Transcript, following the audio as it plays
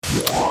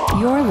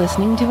You're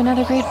listening to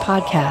another great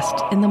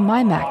podcast in the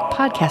MyMac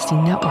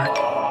Podcasting Network.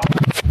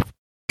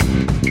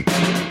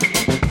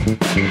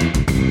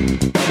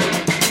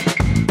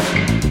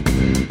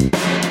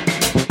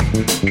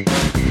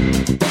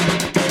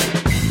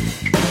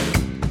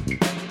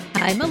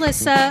 Hi,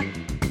 Melissa.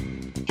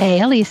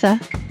 Hey, Elisa.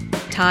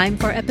 Time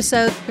for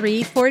episode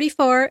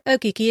 344 of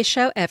Geekiest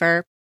Show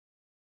Ever.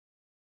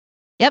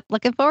 Yep,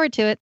 looking forward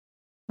to it.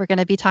 We're going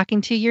to be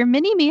talking to your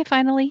mini-me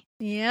finally.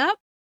 Yep.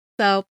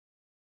 So,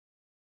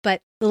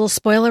 but little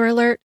spoiler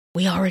alert,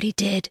 we already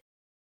did.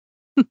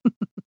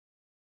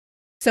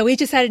 So we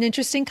just had an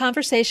interesting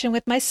conversation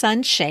with my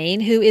son,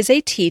 Shane, who is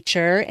a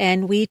teacher,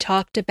 and we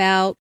talked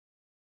about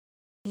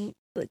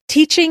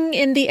teaching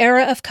in the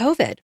era of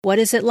COVID. What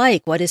is it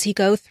like? What does he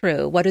go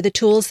through? What are the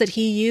tools that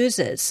he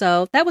uses?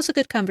 So that was a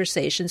good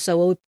conversation.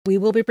 So we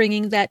will be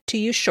bringing that to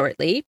you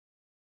shortly.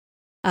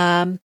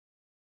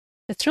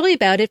 That's really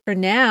about it for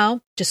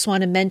now. Just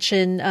want to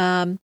mention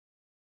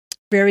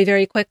very,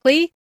 very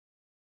quickly,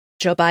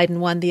 Joe Biden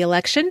won the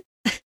election.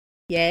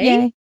 Yay.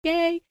 Yay.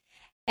 Yay.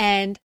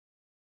 And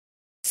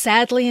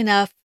sadly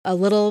enough, a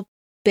little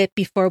bit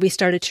before we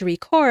started to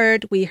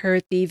record, we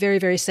heard the very,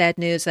 very sad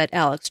news that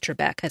Alex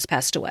Trebek has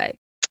passed away.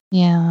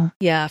 Yeah.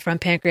 Yeah, from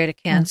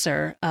pancreatic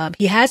cancer.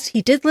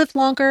 He did live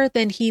longer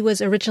than he was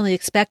originally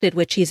expected,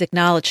 which he's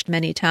acknowledged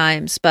many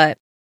times, but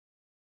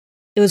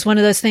it was one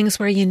of those things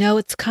where you know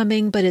it's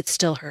coming, but it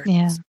still hurts.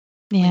 Yeah.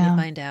 When Yeah.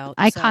 you find out.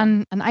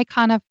 An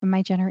icon of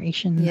my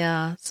generation.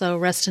 Yeah. So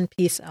rest in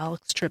peace,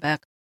 Alex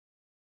Trebek.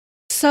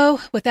 So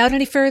without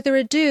any further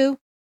ado,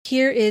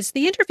 here is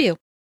the interview.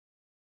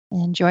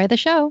 Enjoy the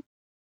show.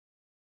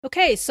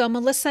 Okay, so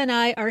Melissa and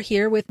I are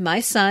here with my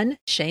son,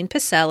 Shane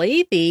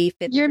Pacelli, the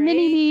fifth Your grade,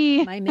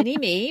 mini-me. my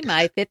mini-me,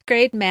 my fifth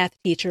grade math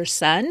teacher's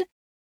son.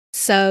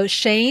 So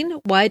Shane,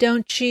 why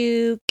don't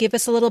you give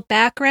us a little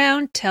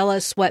background, tell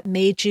us what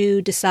made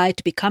you decide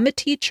to become a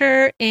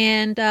teacher,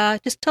 and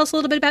just tell us a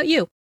little bit about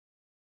you.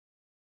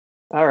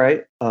 All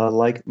right.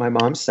 Like my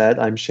mom said,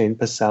 I'm Shane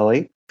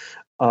Pacelli.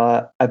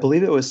 I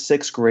believe it was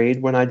sixth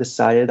grade when I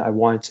decided I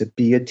wanted to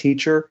be a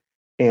teacher.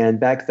 And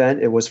back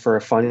then it was for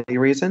a funny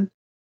reason.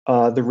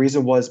 The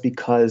reason was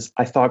because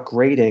I thought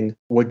grading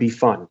would be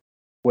fun,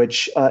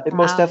 which it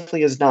most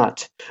definitely is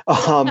not.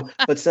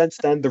 But since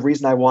then, the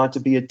reason I wanted to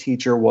be a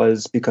teacher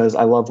was because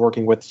I love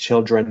working with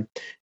children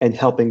and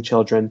helping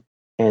children.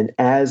 And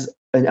as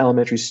an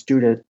elementary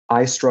student,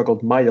 I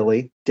struggled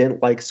mightily,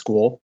 didn't like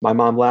school. My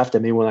mom laughed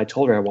at me when I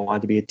told her I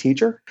wanted to be a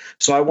teacher.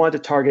 So I wanted to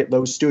target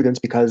those students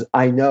because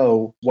I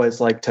know what it's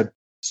like to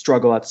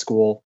struggle at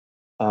school,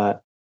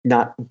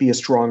 not be a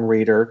strong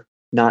reader,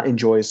 not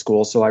enjoy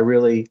school. So I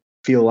really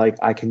feel like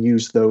I can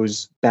use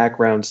those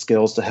background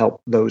skills to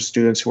help those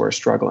students who are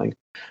struggling.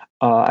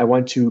 I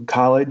went to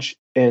college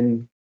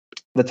in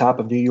the top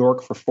of New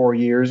York for 4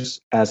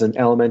 years as an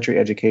elementary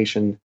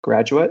education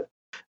graduate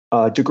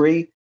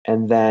degree.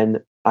 And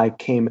then I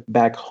came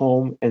back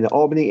home in the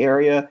Albany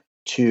area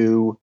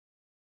to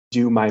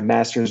do my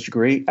master's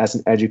degree as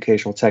an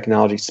educational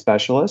technology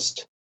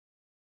specialist.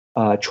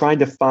 Trying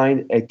to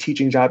find a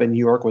teaching job in New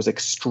York was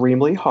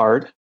extremely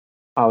hard.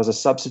 I was a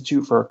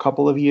substitute for a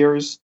couple of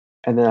years,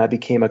 and then I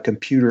became a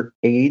computer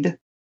aide,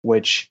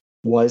 which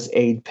was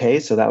aide pay.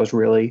 So that was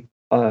really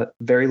a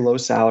very low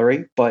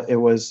salary, but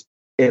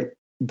it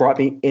brought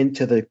me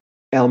into the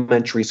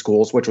elementary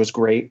schools, which was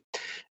great.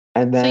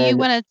 And then So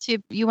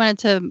you wanted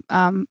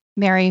to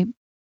marry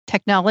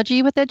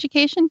technology with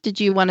education?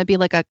 Did you want to be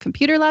like a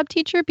computer lab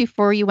teacher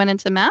before you went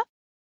into math?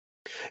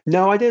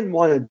 No, I didn't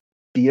want to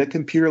be a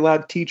computer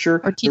lab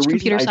teacher. Or teach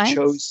computer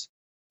science?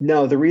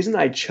 The reason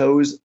I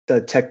chose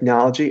the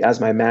technology as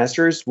my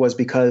master's was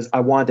because I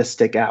wanted to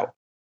stick out.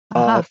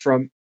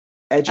 From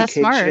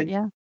education, That's smart,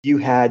 yeah. You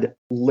had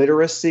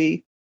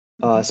literacy,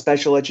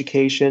 special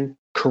education,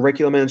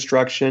 curriculum and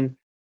instruction,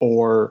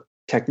 or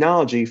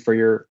technology for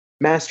your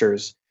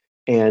master's.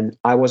 And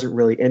I wasn't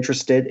really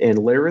interested in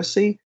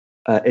literacy.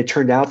 It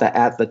turned out that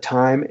at the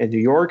time in New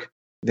York,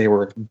 they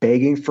were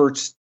begging for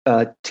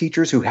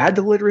teachers who had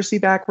the literacy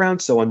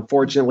background. So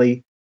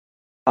unfortunately,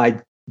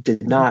 I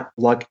did not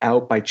luck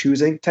out by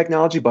choosing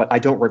technology, but I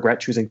don't regret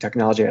choosing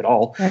technology at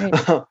all. Right.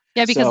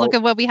 Yeah, because look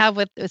at what we have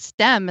with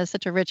STEM is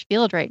such a rich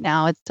field right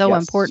now. It's so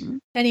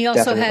important. And he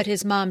also had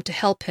his mom to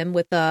help him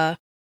with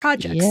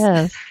projects.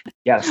 Yes.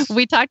 Yes.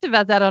 We talked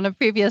about that on a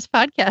previous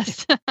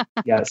podcast.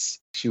 Yes,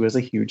 she was a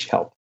huge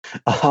help.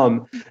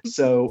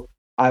 So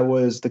I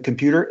was the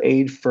computer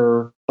aide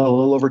for a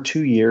little over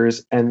 2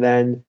 years. And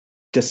then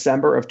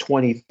December of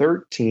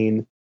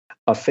 2013,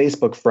 a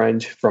Facebook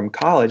friend from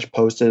college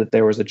posted that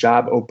there was a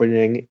job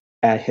opening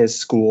at his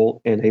school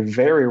in a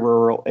very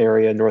rural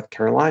area in North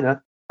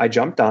Carolina. I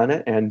jumped on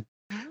it and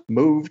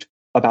moved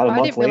about a month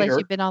later. I didn't realize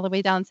you'd been all the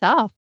way down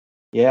south.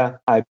 Yeah,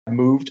 I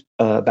moved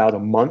about a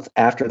month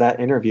after that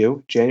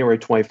interview, January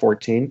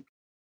 2014.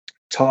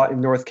 Taught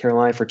in North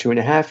Carolina for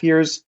 2.5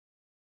 years.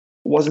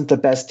 Wasn't the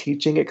best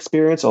teaching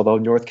experience, although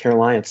North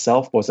Carolina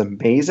itself was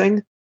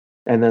amazing.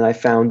 And then I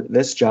found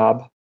this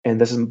job, and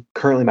this is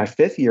currently my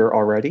 5th year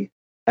already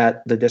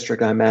at the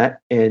district I'm at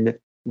in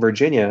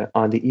Virginia,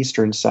 on the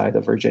eastern side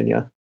of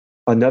Virginia,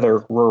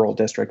 another rural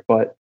district,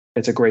 but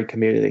it's a great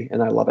community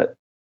and I love it.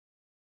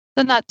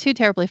 So not too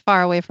terribly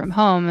far away from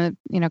home,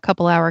 a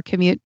couple hour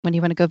commute when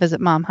you want to go visit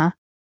mom, huh?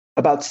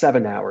 About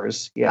 7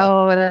 hours. Yeah.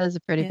 Oh, that is a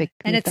pretty Yeah. big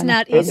And commute it's then.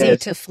 not It easy is.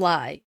 to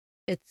fly.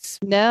 It's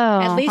No.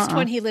 at least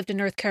when he lived in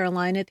North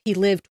Carolina, he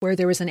lived where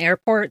there was an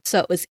airport, so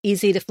it was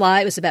easy to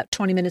fly. It was about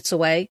 20 minutes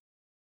away.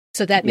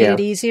 So that made Yeah. it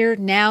easier.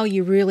 Now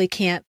you really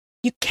can't.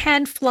 You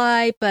can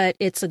fly, but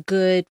it's a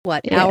good,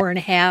 Yeah. hour and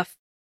a half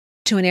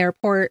to an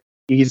airport.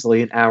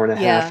 Easily an hour and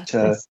a Yeah. half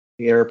to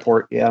the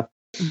airport. Yeah.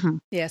 Mhm.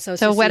 Yeah, so it's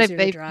So just what have easier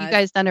to you drive.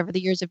 guys done over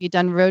the years? Have you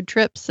done road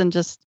trips and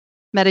just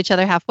met each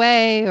other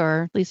halfway,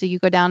 or Lisa, you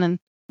go down and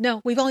No,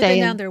 we've only stay been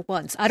in- down there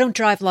once. I don't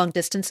drive long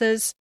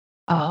distances.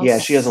 oh, Yeah.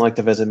 She doesn't like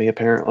to visit me,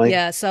 apparently.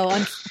 Yeah, so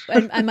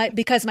I might,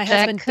 because my that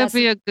husband could doesn't.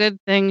 be a good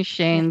thing,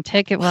 Shane.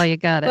 Take it while you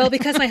got it. Well,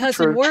 because my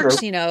husband True, works,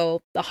 true.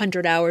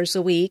 100 hours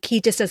a week,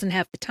 he just doesn't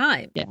have the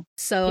time. Yeah.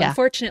 So Yeah.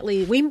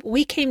 unfortunately,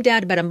 we came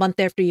down about a month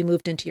after you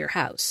moved into your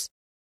house.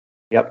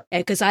 Yep.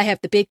 And because I have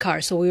the big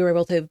car, so we were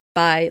able to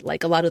buy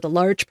like a lot of the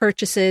large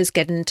purchases,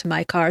 get into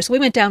my car. So we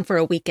went down for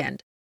a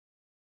weekend.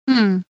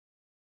 Hmm.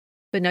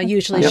 But no,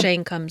 usually Yep.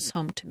 Shane comes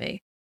home to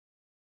me.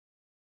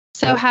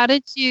 So Yep. how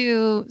did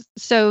you?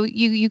 So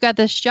you got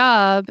this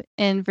job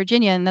in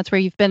Virginia, and that's where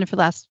you've been for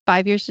the last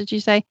 5 years, did you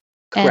say?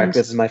 Correct. And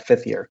This is my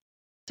 5th year.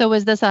 so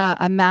was this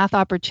a math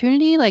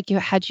opportunity? Like you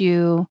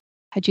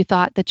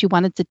thought that you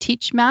wanted to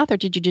teach math, or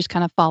did you just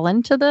kind of fall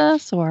into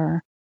this,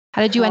 or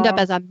how did you end up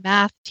as a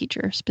math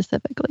teacher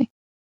specifically?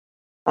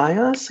 I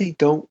honestly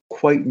don't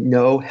quite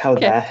know how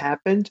Okay. that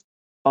happened.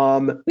 We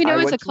know I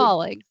it's went a to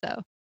calling,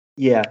 so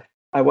Yeah,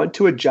 I went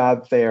to a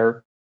job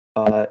fair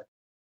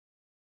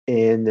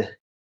in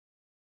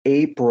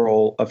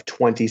April of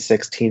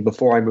 2016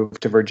 before I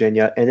moved to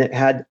Virginia, and it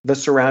had the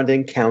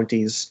surrounding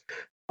counties.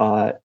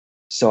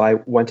 So I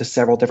went to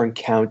several different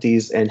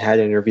counties and had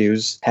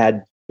interviews,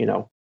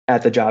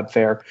 at the job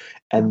fair.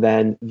 And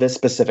then this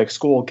specific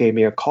school gave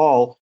me a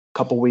call a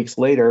couple weeks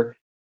later.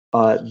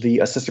 The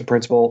assistant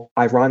principal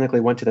ironically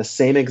went to the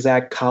same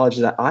exact college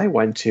that I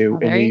went to Oh, in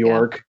there New you go.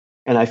 York.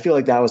 And I feel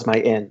like that was my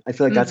in. I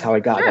feel like that's how I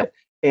got Sure. it.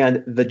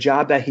 And the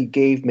job that he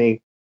gave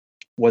me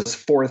was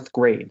 4th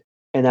grade.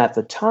 And at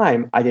the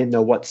time, I didn't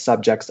know what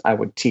subjects I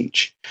would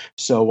teach.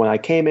 So when I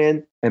came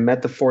in and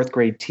met the 4th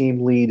grade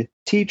team lead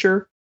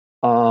teacher,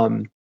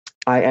 I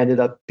ended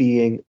up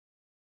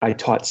I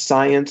taught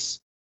science,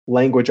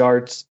 language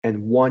arts,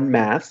 and 1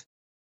 math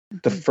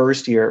the Mhm.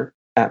 first year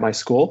at my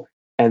school.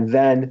 And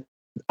then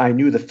I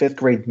knew the 5th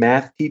grade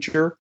math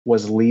teacher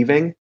was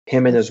leaving.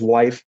 Him and his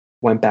wife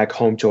went back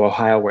home to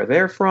Ohio, where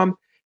they're from.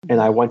 And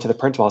I went to the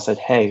principal. I said,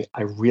 "Hey,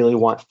 I really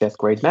want 5th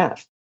grade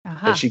math."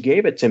 Aha. And she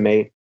gave it to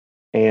me.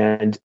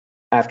 And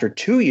after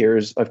 2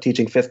 years of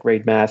teaching 5th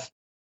grade math,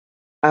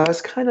 I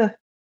was kind of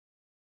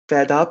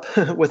fed up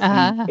with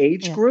Uh-huh. the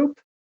age Yeah. group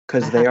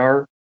because they Uh-huh.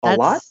 are a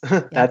lot.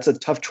 That's- yeah. That's a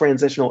tough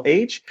transitional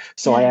age.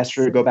 So I asked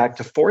her to go back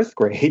to 4th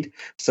grade.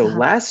 So Uh-huh.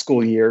 last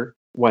school year,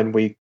 when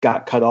we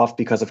got cut off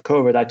because of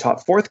COVID, I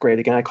taught 4th grade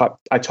again.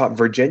 I taught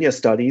Virginia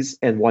studies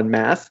and 1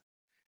 math.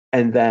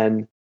 And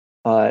then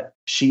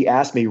she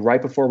asked me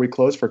right before we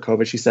closed for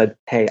COVID, she said,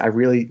 "Hey, I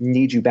really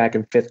need you back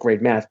in 5th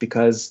grade math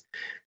because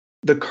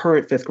the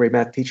current 5th grade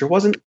math teacher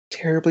wasn't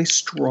terribly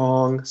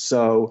strong."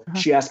 So Uh-huh.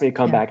 she asked me to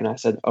come Yeah. back, and I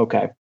said,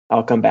 "Okay,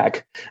 I'll come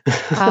back."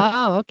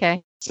 Oh,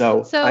 okay.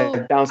 So So I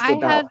bounced I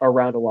had-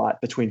 around a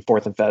lot between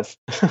 4th and 5th.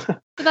 So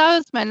that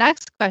was my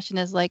next question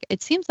is like,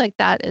 it seems like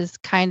that is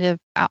kind of,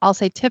 I'll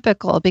say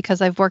typical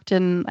because I've worked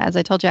in, as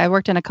I told you, I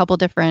worked in a couple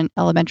different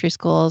elementary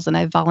schools and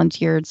I've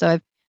volunteered. So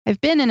I've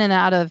been in and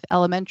out of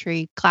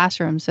elementary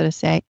classrooms, so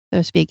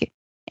to speak.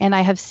 And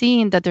I have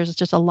seen that there's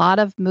just a lot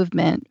of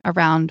movement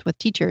around with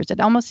teachers. It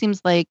almost seems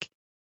like,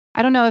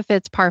 I don't know if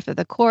it's part of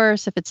the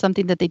course, if it's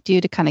something that they do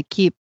to kind of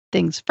keep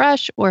things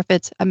fresh, or if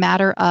it's a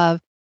matter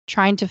of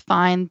trying to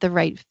find the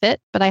right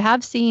fit. But I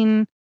have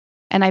seen,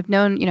 and I've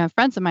known,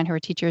 friends of mine who are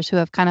teachers who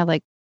have kind of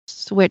like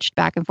switched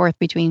back and forth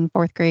between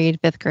 4th grade,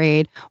 5th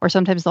grade, or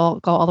sometimes they'll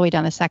go all the way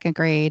down to 2nd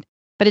grade.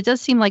 But it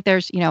does seem like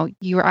there's,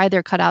 you are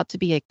either cut out to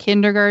be a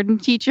kindergarten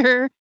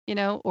teacher,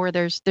 or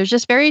there's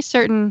just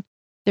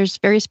there's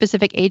very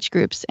specific age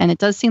groups. And it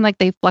does seem like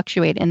they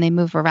fluctuate and they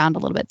move around a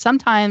little bit.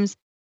 Sometimes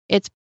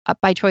it's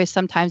by choice.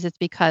 Sometimes it's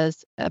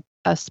because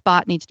a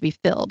spot needs to be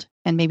filled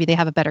and maybe they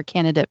have a better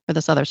candidate for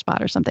this other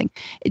spot or something.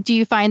 Do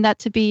you find that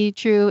to be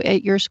true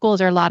at your school? Is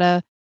there a lot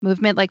of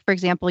movement? Like, for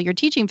example, you're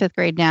teaching 5th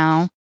grade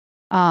now.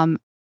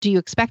 Do you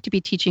expect to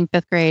be teaching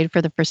 5th grade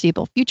for the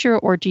foreseeable future,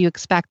 or do you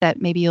expect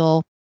that maybe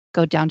you'll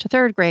go down to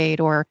 3rd grade,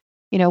 or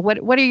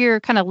what are your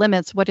kind of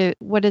limits? What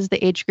is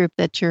the age group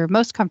that you're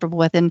most comfortable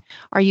with, and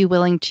are you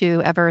willing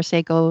to ever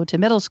say go to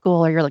middle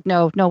school, or you're like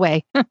no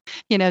way? Do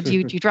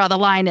you draw the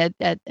line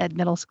at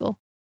middle school?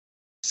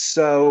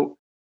 So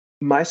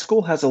my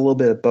school has a little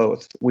bit of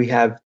both. We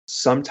have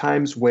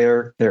sometimes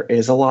where there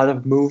is a lot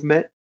of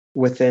movement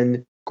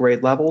within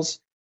grade levels,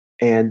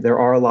 and there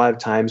are a lot of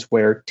times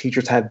where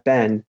teachers have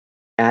been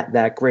at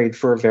that grade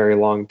for a very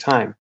long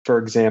time. For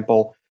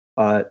example,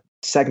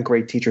 second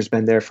grade teacher's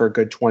been there for a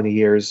good 20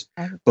 years.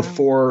 Oh,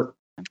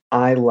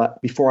 wow.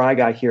 Before I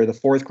got here, the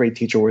fourth grade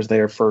teacher was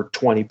there for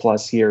 20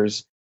 plus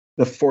years.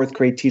 The fourth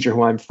grade teacher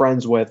who I'm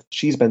friends with,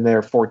 she's been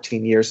there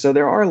 14 years. So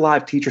there are a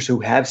lot of teachers who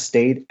have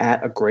stayed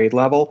at a grade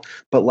level.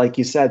 But like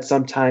you said,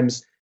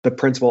 sometimes the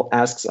principal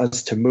asks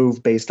us to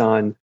move based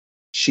on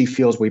she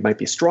feels we might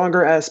be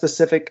stronger at a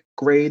specific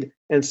grade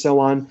and so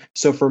on.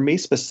 So for me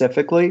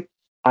specifically,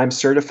 I'm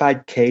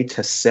certified K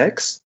to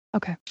 6.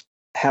 Okay.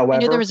 However, I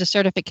knew there was a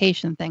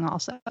certification thing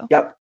also.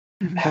 Yep.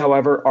 Mhm.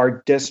 However,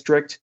 our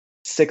district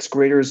sixth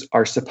graders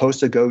are supposed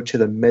to go to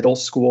the middle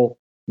school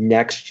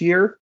next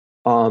year.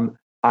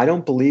 I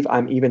don't believe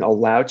I'm even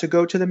allowed to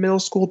go to the middle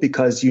school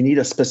because you need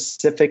a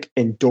specific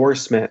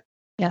endorsement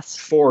Yes.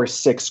 for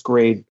sixth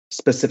grade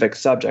specific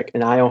subject.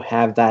 And I don't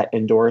have that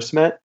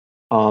endorsement.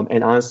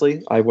 And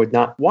honestly, I would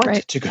not want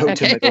Right. to go to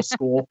Okay. middle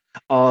school.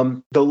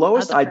 The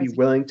lowest Not I'd be surprising.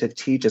 willing to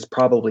teach is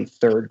probably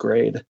third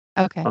grade.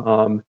 Okay.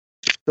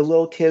 The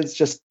little kids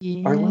just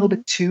are a little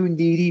bit too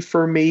needy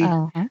for me.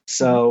 Uh-huh.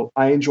 So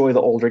I enjoy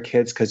the older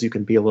kids because you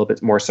can be a little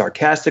bit more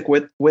sarcastic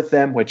with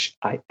them, which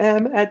I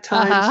am at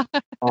times.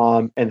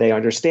 And they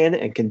understand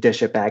it and can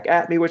dish it back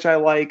at me, which I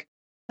like.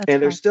 That's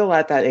And they're fun. still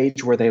at that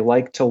age where they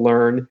like to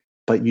learn,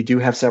 but you do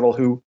have several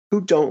who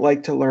don't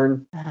like to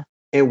learn Uh-huh.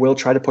 and will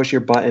try to push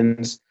your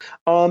buttons.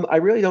 I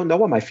really don't know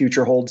what my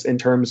future holds in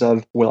terms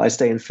of will I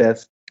stay in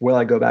fifth? Will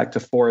I go back to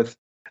fourth?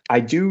 I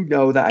do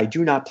know that I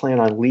do not plan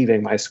on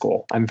leaving my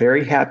school. I'm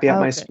very happy at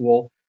my Okay.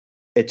 school.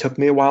 It took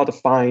me a while to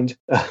find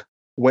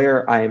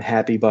where I am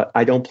happy, but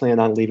I don't plan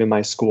on leaving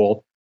my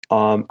school.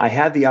 I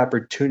had the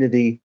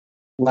opportunity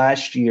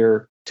last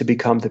year to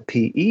become the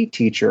PE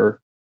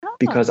teacher Oh.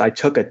 because I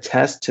took a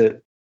test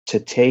to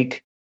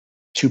take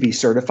to be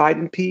certified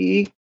in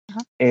PE.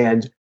 Uh-huh.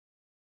 And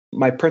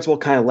my principal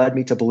kind of led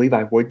me to believe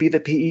I would be the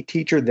PE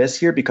teacher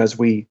this year because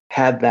we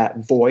had that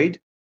void.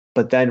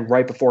 But then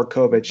right before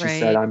COVID, she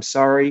said, Right. I'm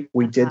sorry,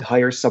 we did Uh-huh.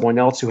 hire someone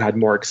else who had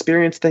more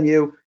experience than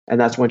you.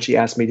 And that's when she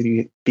asked me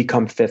to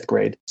become fifth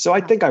grade. So I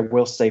Wow. think I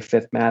will stay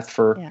fifth math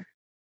for Yeah.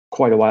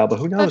 quite a while, but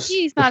who So knows?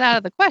 he's not out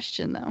of the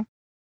question, though.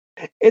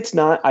 It's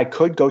not. I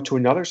could go to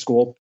another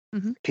school,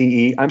 Mhm.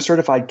 PE. I'm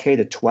certified K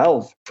to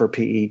 12 for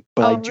PE,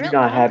 but I Oh, do really?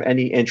 not have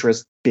any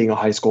interest being a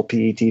high school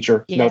PE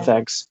teacher. No Yeah.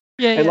 thanks.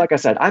 Yeah. And like I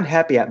said, I'm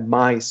happy at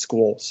my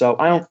school. So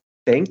I don't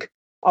think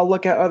I'll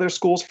look at other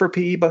schools for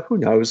PE, but who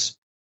knows?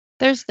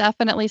 There's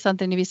definitely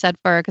something to be said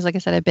for it because, like I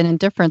said, I've been in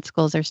different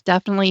schools. There's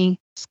definitely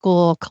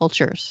school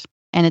cultures,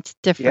 and it's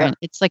different.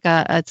 It's like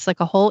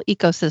a whole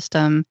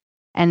ecosystem,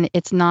 and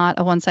it's not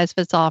a one size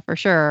fits all for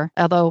sure.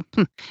 Although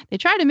they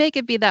try to make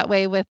it be that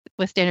way with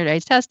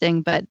standardized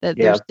testing, but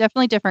there's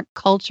definitely different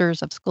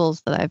cultures of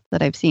schools that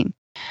I've seen.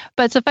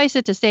 But suffice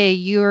it to say,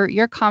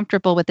 you're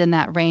comfortable within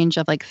that range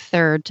of like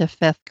third to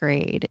fifth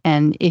grade,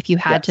 and if you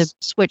had to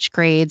switch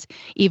grades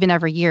even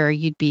every year,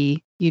 you'd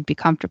be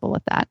comfortable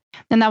with that.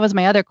 And that was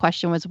my other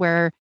question: was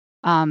where's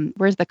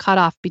the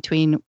cutoff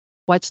between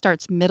what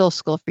starts middle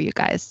school for you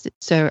guys?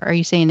 So are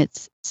you saying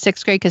it's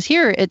sixth grade? Because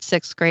here it's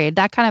sixth grade.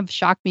 That kind of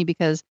shocked me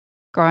because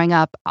growing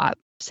up,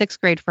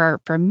 sixth grade for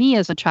me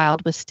as a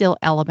child was still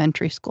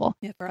elementary school,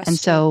 Yeah, for us and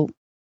too. so.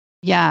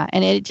 Yeah,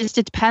 and it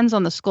depends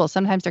on the school.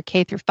 Sometimes they're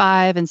K through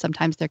 5 and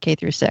sometimes they're K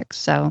through 6.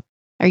 So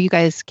are you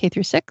guys K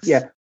through 6?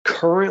 Yeah.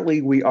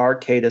 Currently, we are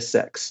K to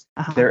 6.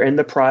 Uh-huh. They're in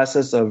the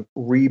process of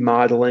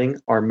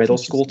remodeling our middle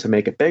school to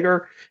make it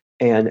bigger.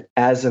 And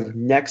as of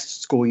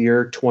next school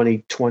year,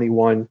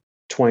 2021,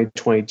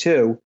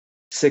 2022,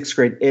 sixth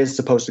grade is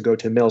supposed to go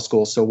to middle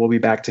school. So we'll be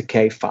back to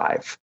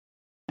K5.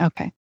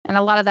 Okay. And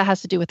a lot of that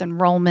has to do with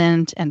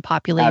enrollment and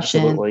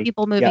population, Absolutely.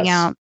 people moving Yes.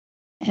 out,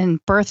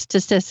 and birth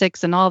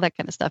statistics and all that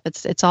kind of stuff.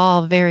 It's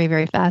all very,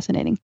 very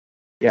fascinating.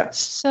 Yeah.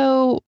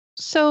 So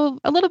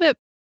a little bit,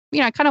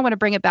 I kind of want to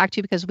bring it back to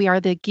you because we are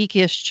the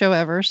geekiest show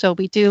ever. So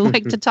we do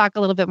like to talk a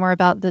little bit more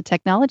about the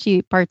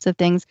technology parts of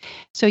things.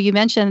 So you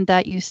mentioned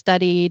that you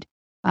studied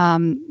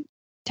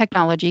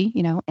technology,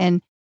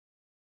 and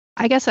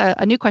I guess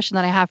a new question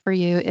that I have for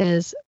you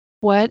is,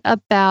 what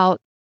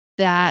about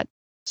that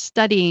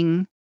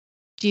studying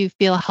do you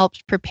feel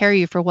helps prepare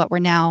you for what we're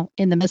now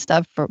in the midst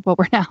of, for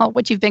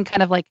what you've been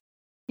kind of like,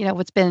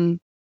 what's been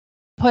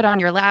put on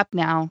your lap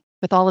now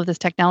with all of this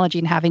technology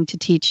and having to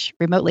teach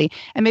remotely?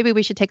 And maybe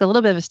we should take a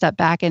little bit of a step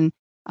back and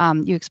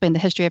you explain the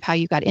history of how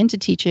you got into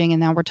teaching, and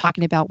now we're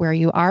talking about where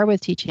you are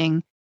with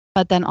teaching,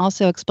 but then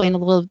also explain a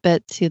little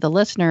bit to the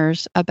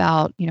listeners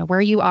about,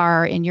 where you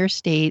are in your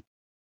state,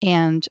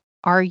 and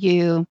are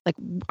you, like,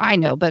 I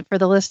know, but for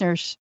the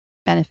listeners'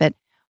 benefit,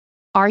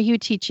 are you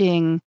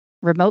teaching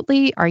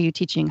remotely? Are you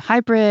teaching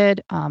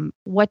hybrid?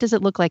 What does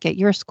it look like at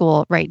your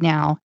school right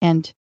now?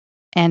 And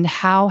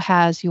how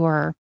has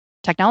your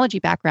technology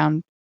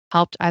background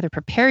helped either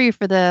prepare you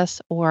for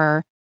this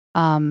or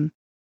kind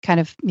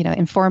of,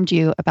 informed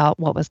you about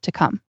what was to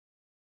come?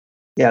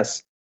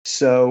 Yes.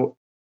 So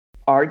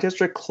our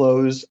district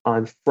closed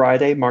on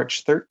Friday,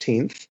 March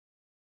 13th.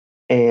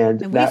 And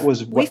that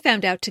was we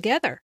found out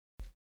together.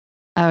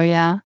 Oh,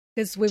 yeah.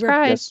 because we were,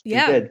 Tried. Yes, we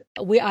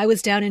did. I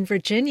was down in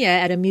Virginia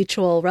at a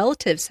mutual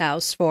relative's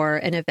house for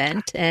an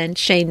event, and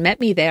Shane met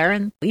me there,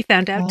 and we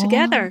found out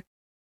together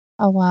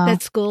Oh, wow.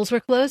 that schools were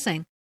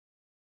closing.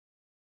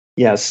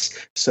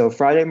 Yes. So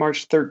Friday,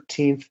 March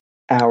 13th,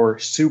 our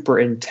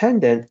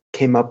superintendent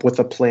came up with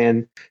a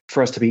plan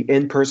for us to be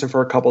in person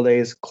for a couple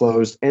days,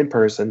 closed in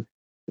person.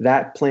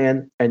 That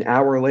plan, an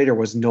hour later,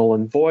 was null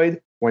and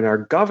void when our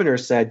governor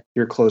said,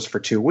 "You're closed for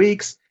 2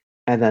 weeks."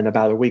 And then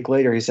about a week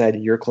later, he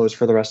said, "You're closed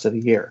for the rest of the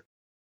year."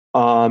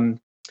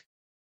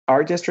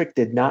 Our district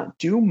did not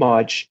do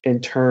much in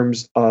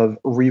terms of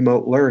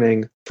remote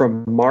learning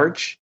from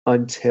March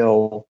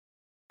until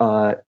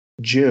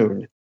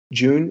June.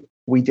 June,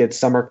 we did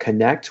Summer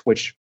Connect,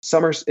 which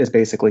summer is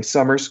basically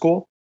summer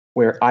school,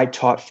 where I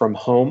taught from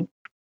home.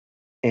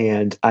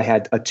 And I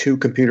had a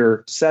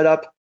 2-computer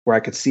setup where I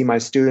could see my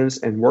students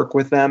and work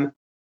with them.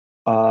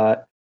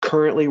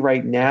 Currently,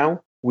 right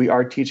now, we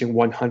are teaching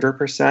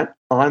 100%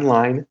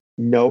 online,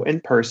 no in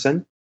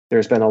person.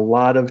 There's been a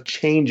lot of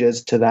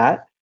changes to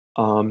that.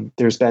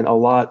 There's been a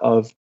lot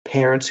of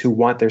parents who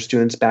want their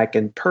students back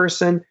in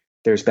person.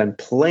 There's been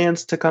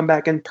plans to come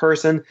back in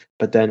person,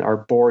 but then our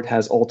board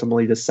has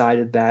ultimately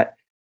decided that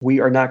we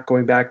are not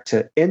going back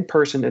to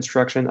in-person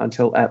instruction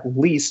until at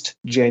least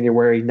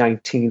January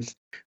 19th,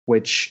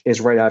 which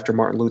is right after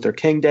Martin Luther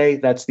King Day.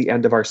 That's the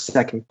end of our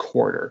second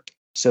quarter.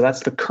 So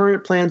that's the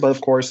current plan, but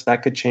of course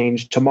that could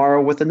change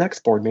tomorrow with the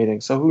next board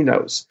meeting. So who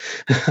knows?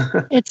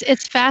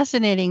 It's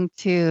fascinating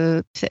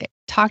to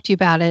talk to you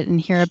about it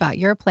and hear about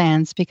your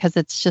plans, because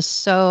it's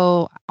just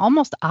so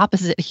almost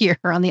opposite here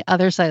on the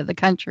other side of the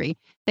country.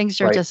 Things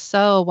are Right. just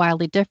so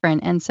wildly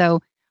different. And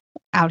so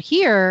out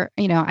here,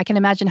 I can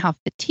imagine how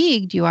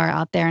fatigued you are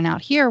out there. And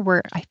out here,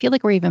 I feel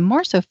like we're even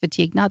more so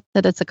fatigued. Not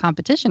that it's a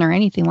competition or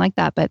anything like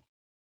that, but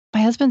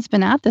my husband's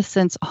been at this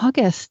since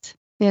August.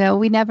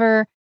 We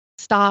never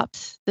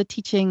stopped the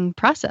teaching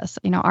process.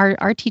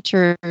 Our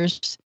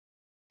teachers,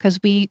 because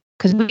we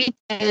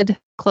did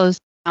close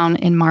down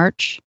in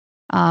March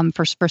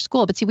for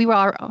school. But see,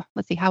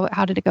 let's see,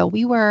 how did it go?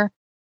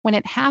 When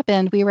it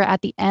happened, we were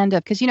at the end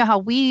of, because you know how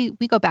we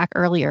go back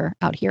earlier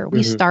out here.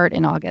 We start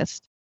in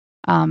August.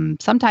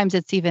 Sometimes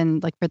it's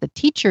even like for the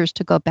teachers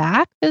to go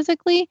back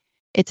physically,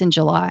 it's in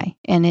July,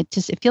 and it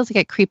feels like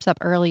it creeps up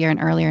earlier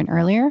and earlier and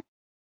earlier.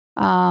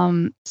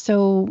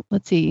 So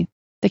let's see.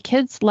 The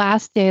kids'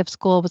 last day of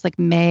school was like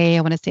May,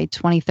 I want to say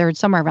 23rd,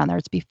 somewhere around there.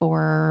 It's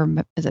before,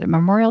 is it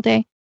Memorial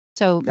Day?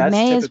 So That's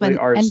May is typically when,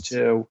 ours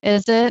too.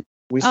 is it?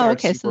 We start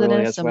okay. So super then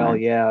early it's as well. similar.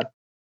 Yeah.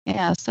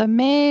 Yeah. So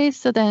May,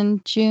 so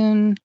then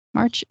June,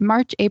 March,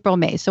 April,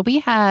 May. So we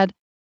had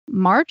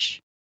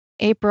March,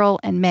 April,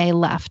 and May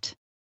left.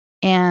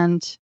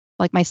 And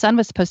like my son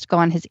was supposed to go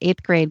on his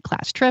 8th grade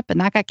class trip,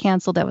 and that got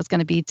canceled. That was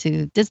going to be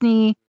to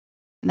Disney.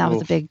 And that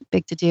was a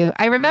big to do.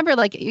 I remember,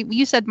 like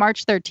you said,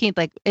 March 13th,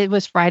 like it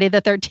was Friday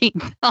the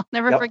 13th. I'll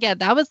never forget.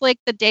 That was like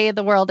the day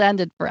the world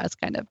ended for us,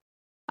 kind of.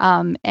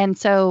 And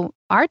so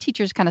our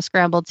teachers kind of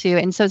scrambled too.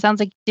 And so it sounds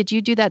like, did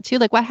you do that too?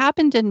 Like what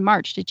happened in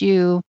March? Did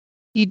you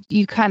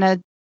kind of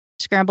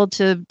scrambled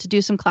to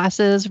do some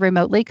classes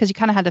remotely? Because you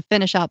kind of had to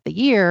finish out the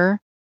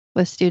year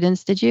with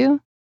students, did you?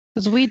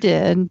 Because we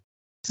did.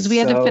 Because we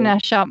had to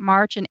finish out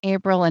March and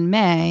April and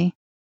May.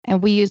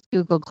 And we used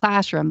Google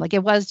Classroom. Like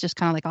it was just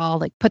kind of like all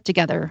like put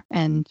together.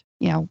 And,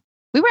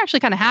 we were actually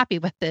kind of happy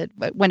with it.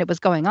 But when it was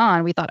going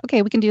on, we thought,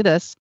 okay, we can do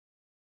this.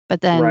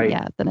 But then,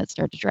 then it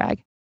started to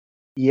drag.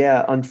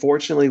 Yeah,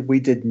 unfortunately,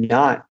 we did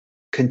not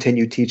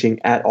continue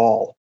teaching at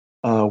all.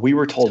 We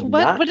were told So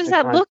not. what does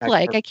that look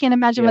like? I can't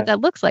imagine what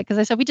that looks like, because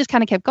I said we just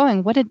kind of kept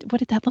going. What did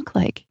that look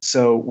like?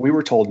 So we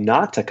were told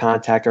not to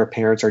contact our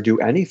parents or do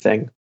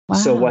anything. Wow.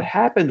 So what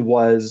happened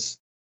was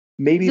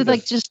maybe Is it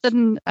like just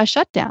a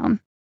shutdown?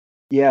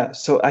 Yeah,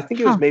 so I think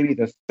it was maybe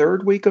the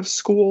 3rd week of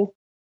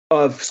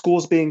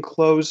schools being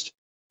closed.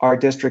 Our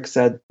district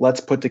said,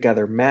 let's put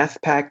together math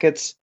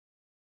packets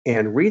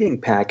and reading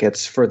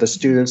packets for the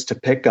students to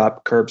pick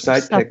up,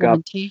 curbside pickup.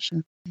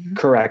 Mm-hmm.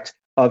 Correct,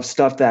 of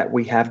stuff that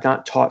we have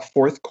not taught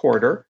 4th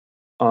quarter.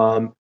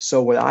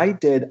 So what I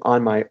did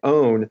on my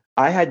own,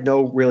 I had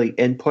no really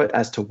input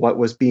as to what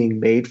was being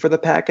made for the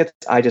packets.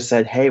 I just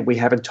said, hey, we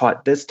haven't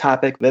taught this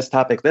topic, this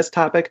topic, this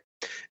topic.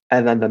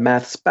 And then the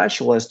math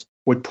specialist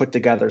would put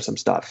together some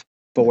stuff.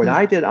 But what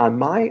I did on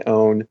my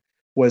own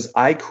was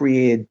I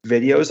created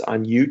videos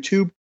on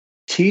YouTube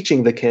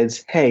teaching the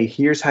kids, hey,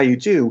 here's how you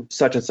do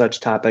such and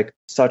such topic,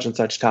 such and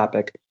such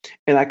topic.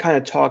 And I kind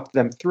of talked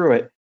them through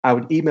it. I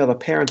would email the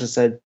parents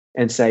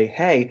and say,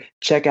 hey,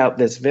 check out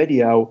this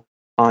video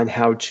on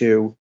how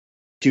to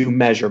do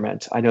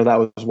measurement. I know that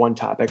was one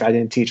topic I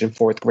didn't teach in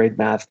 4th grade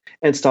math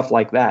and stuff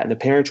like that. And the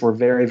parents were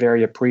very,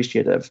 very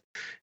appreciative.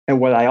 And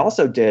what I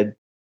also did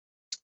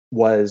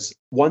was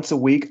once a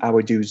week, I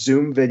would do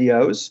Zoom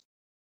videos.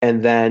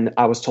 And then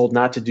I was told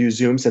not to do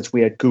Zoom since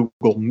we had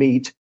Google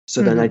Meet.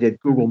 So then I did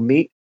Google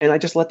Meet, and I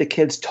just let the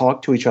kids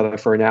talk to each other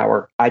for an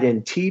hour. I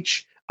didn't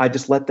teach. I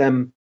just let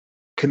them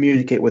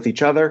communicate with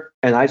each other.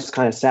 And I just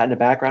kind of sat in the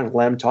background and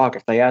let them talk.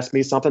 If they asked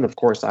me something, of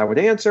course, I would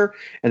answer.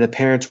 And the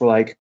parents were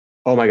like,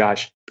 Oh my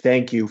gosh.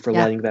 Thank you for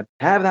Yeah. letting them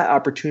have that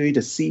opportunity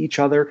to see each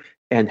other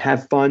and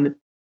have fun.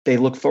 They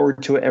look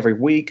forward to it every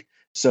week.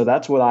 So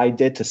that's what I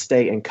did to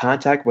stay in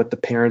contact with the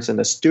parents and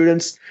the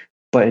students.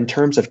 But in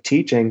terms of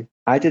teaching,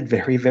 I did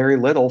very, very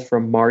little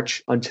from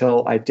March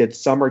until I did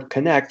Summer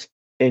Connect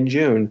in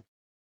June,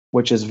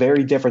 which is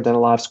very different than a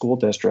lot of school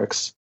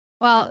districts,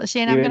 Well,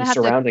 Shane, even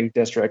surrounding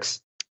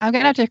districts. I'm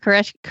gonna have to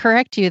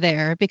correct you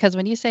there, because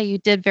when you say you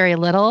did very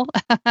little,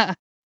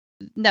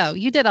 no,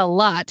 you did a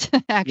lot,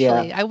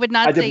 actually. Yeah, I would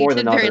I not did say you more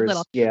did than very others.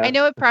 little. I Yeah.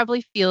 know it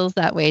probably feels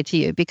that way to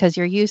you because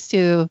you're used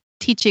to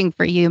teaching.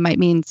 For you might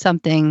mean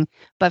something,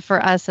 but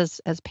for us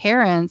as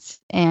parents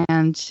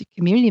and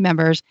community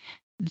members,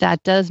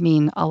 that does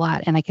mean a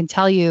lot. And I can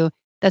tell you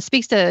that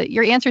speaks to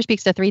your answer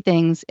speaks to three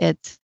things.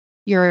 It's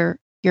your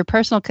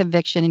personal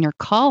conviction and your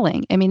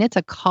calling. I mean, it's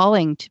a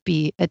calling to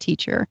be a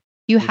teacher.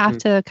 You have Mhm.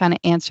 to kind of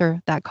answer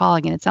that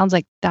calling. And it sounds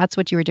like that's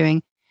what you were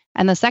doing.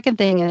 And the second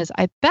thing is,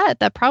 I bet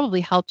that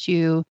probably helped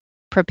you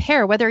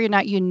prepare, whether or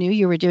not you knew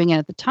you were doing it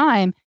at the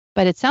time.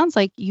 But it sounds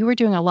like you were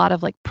doing a lot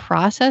of like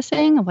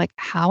processing of like,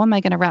 how am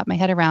I going to wrap my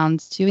head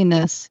around doing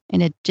this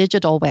in a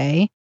digital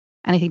way?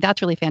 And I think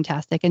that's really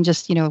fantastic. And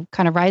just,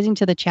 kind of rising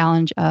to the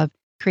challenge of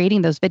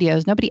creating those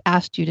videos. Nobody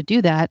asked you to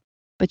do that,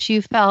 but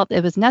you felt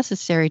it was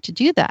necessary to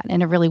do that.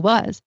 And it really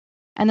was.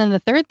 And then the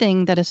third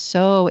thing that is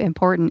so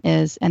important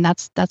is, and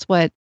that's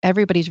what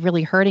everybody's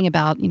really hurting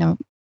about,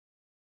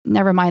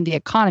 never mind the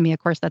economy, of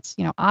course, that's,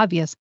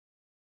 obvious,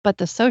 but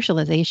the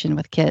socialization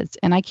with kids.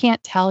 And I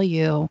can't tell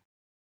you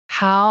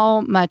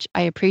how much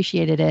I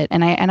appreciated it.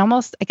 And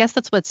almost, I guess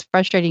that's what's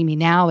frustrating me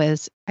now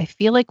is I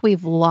feel like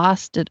we've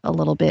lost it a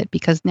little bit,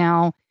 because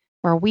now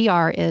where we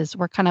are is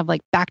we're kind of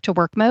like back to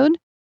work mode,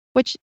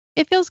 which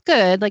it feels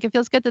good. Like it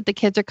feels good that the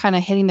kids are kind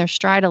of hitting their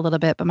stride a little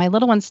bit, but my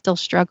little one's still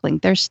struggling.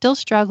 They're still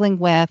struggling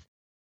with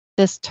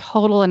this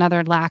total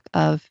another lack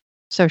of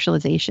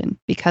socialization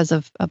because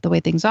of the way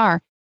things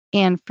are.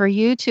 And for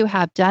you to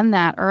have done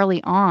that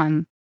early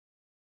on,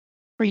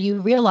 where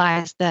you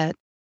realize that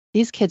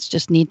these kids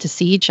just need to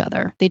see each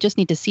other. They just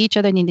need to see each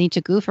other. They need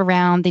to goof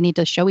around. They need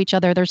to show each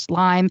other their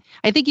slime.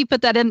 I think you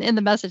put that in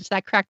the message.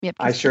 That cracked me up.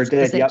 I sure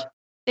did. Yep.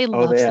 They Oh,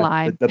 love yeah.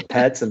 slime. The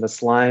pets and the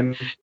slime,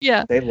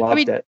 Yeah. they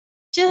loved it.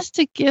 Just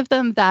to give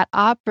them that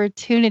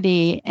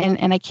opportunity.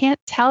 And I can't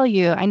tell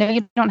you, I know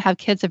you don't have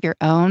kids of your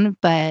own,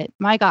 but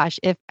my gosh,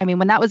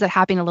 when that was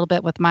happening a little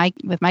bit with my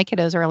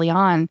kiddos early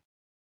on,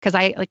 because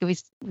I, like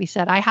we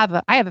said, I have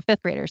a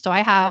fifth grader. So I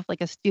have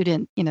like a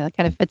student, that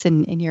kind of fits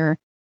in your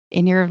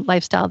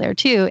lifestyle there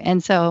too.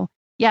 And so,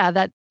 yeah,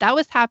 that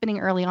was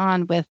happening early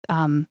on with,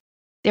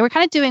 they were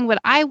kind of doing what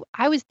I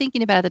was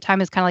thinking about at the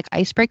time as kind of like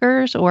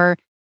icebreakers, or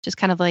just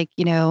kind of like,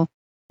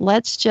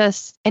 let's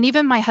just, and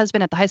even my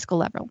husband at the high school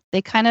level,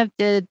 they kind of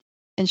did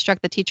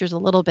instruct the teachers a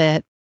little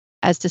bit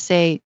as to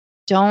say,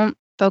 don't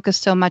focus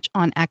so much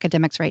on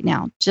academics right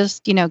now.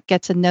 Just,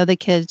 get to know the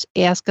kids,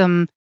 ask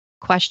them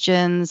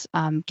questions,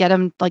 get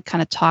them like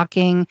kind of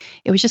talking.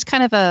 It was just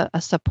kind of a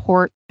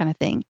support kind of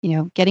thing,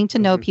 getting to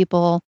know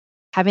people,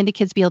 having the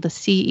kids be able to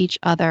see each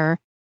other.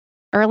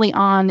 Early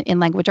on in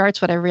language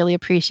arts, what I really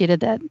appreciated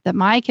that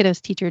my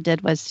kiddos teacher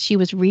did was she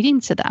was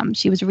reading to them.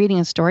 She was reading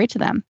a story to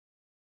them.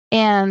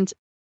 And,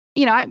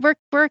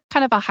 we're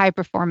kind of a high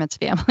performance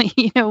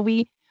family.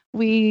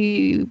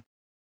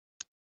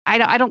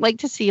 I don't like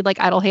to see like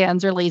idle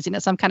hands or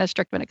laziness. I'm kind of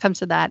strict when it comes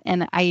to that.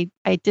 And I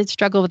did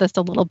struggle with this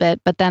a little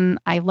bit, but then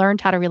I learned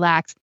how to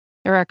relax.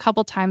 There were a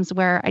couple times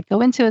where I'd go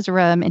into his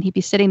room and he'd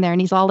be sitting there and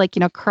he's all like,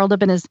 curled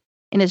up in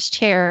his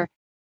chair,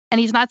 and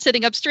he's not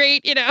sitting up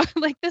straight,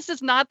 like this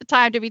is not the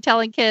time to be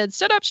telling kids,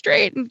 sit up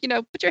straight and,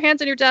 put your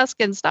hands on your desk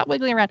and stop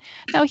wiggling around.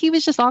 No, he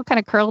was just all kind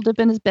of curled up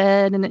in his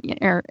bed,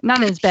 or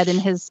not in his bed, in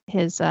his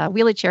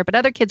wheelie chair, but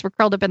other kids were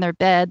curled up in their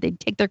bed.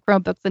 They'd take their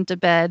Chromebooks into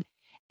bed.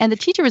 And the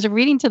teacher was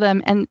reading to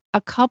them. And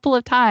a couple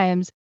of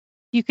times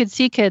you could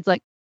see kids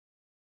like,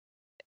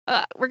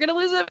 we're going to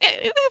lose him.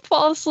 And they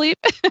fall asleep.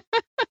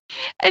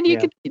 And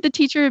the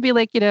teacher would be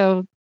like,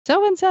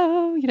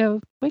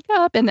 so-and-so, wake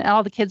up. And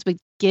all the kids would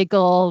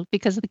giggle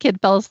because the kid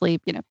fell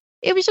asleep.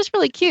 It was just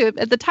really cute.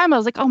 At the time, I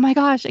was like, oh my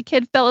gosh, a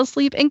kid fell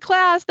asleep in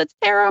class. That's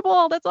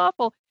terrible. That's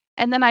awful.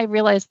 And then I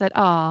realized that,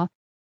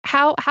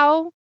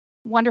 how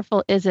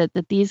wonderful is it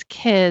that these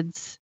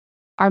kids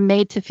are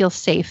made to feel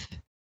safe?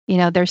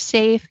 They're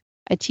safe.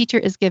 A teacher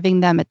is giving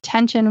them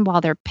attention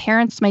while their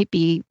parents might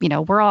be,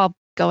 we're all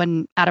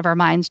going out of our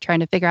minds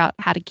trying to figure out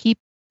how to keep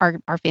our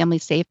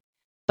families safe.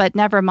 But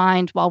never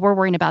mind, while we're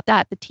worrying about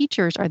that, the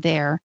teachers are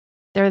there.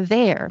 They're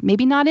there.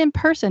 Maybe not in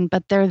person,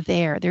 but they're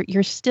there.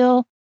 You're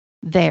still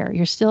there.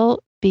 You're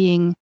still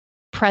being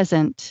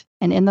present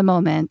and in the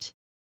moment,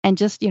 and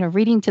just,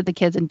 reading to the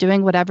kids and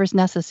doing whatever's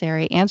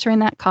necessary, answering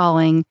that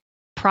calling,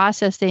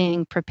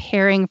 processing,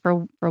 preparing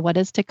for what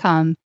is to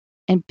come,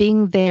 and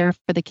being there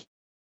for the kids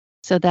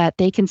so that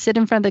they can sit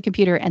in front of the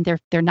computer and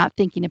they're not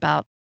thinking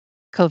about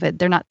COVID.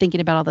 They're not thinking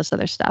about all this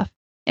other stuff.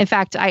 In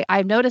fact,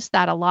 I've noticed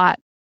that a lot.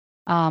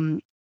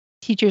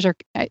 Teachers are,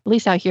 at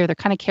least out here, they're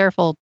kind of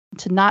careful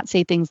to not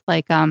say things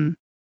like,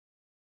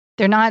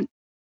 they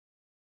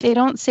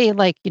don't say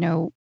like,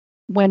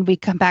 when we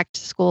come back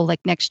to school, like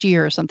next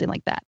year or something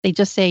like that. They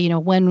just say,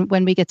 when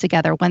we get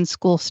together, when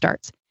school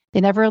starts.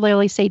 They never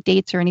really say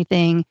dates or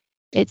anything.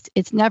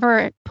 It's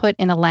never put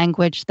in a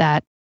language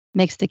that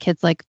makes the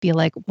kids feel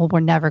like, well, we're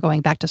never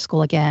going back to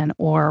school again,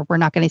 or we're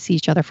not going to see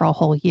each other for a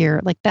whole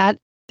year. Like that,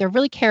 they're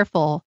really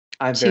careful.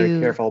 I'm very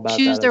careful about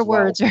choose that their as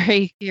well. words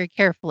very, very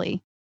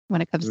carefully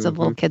when it comes to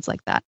little kids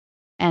like that.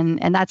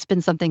 And that's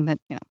been something that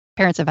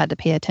parents have had to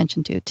pay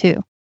attention to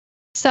too.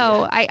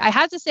 So yeah. I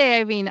have to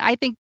say,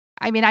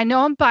 I know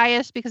I'm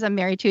biased because I'm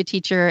married to a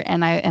teacher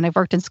and I've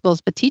worked in schools,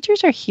 but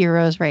teachers are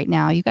heroes right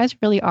now. You guys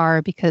really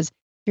are, because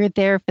you're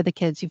there for the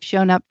kids. You've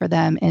shown up for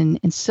them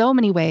in so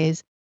many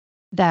ways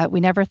that we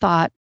never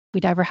thought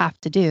we'd ever have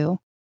to do.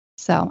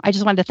 So I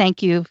just wanted to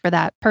thank you for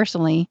that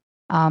personally.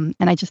 And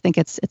I just think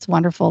it's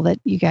wonderful that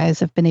you guys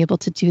have been able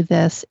to do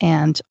this,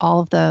 and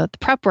all of the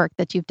prep work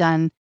that you've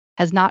done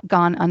has not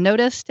gone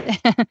unnoticed.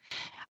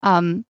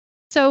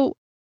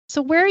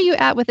 So where are you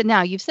at with it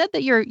now? You've said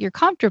that you're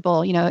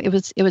comfortable. It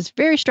was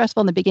very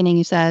stressful in the beginning.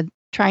 You said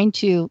trying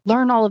to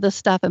learn all of this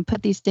stuff and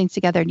put these things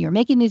together, and you're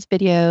making these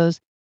videos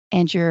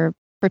and you're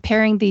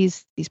preparing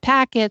these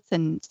packets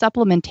and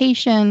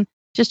supplementation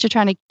just to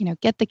try to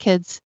get the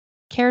kids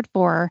cared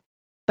for.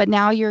 But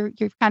now you're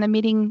kind of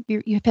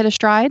you've hit a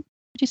stride,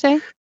 would you say?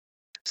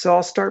 So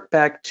I'll start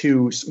back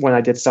to when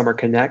I did Summer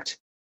Connect.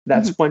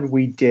 That's when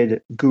we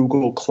did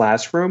Google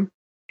Classroom,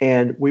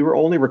 and we were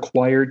only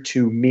required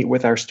to meet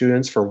with our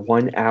students for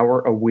 1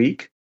 hour a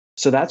week.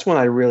 So that's when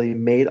I really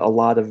made a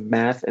lot of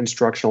math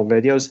instructional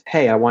videos.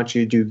 Hey, I want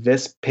you to do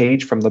this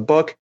page from the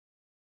book.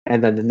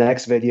 And then the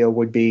next video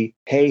would be,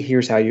 hey,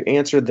 here's how you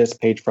answer this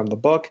page from the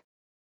book.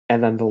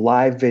 And then the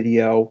live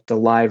video, the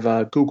live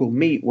Google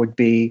Meet would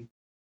be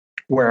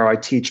where I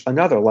teach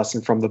another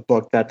lesson from the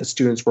book that the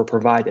students were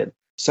provided.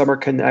 Summer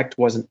Connect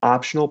was an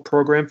optional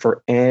program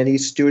for any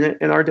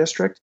student in our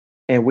district,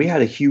 and we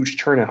had a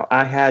huge turnout.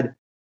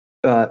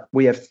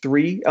 We have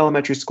 3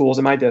 elementary schools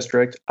in my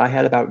district. I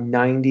had about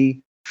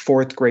 90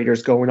 fourth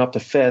graders going up to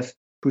 5th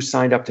who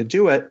signed up to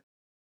do it.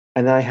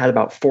 And then I had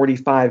about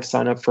 45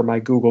 sign up for my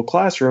Google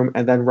Classroom,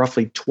 and then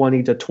roughly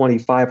 20 to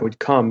 25 would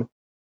come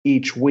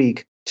each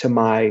week to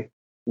my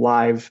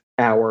live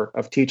hour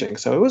of teaching.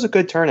 So it was a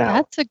good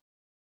turnout.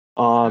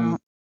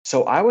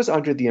 So I was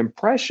under the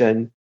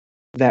impression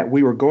that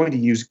we were going to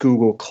use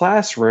Google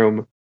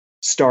Classroom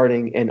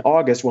starting in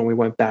August when we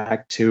went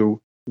back to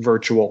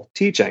virtual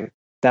teaching.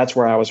 That's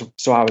where I was.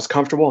 So I was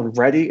comfortable and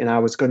ready, and I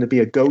was going to be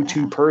a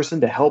go-to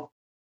person to help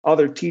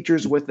other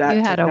teachers with that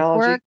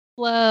technology. You had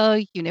a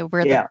workflow, you knew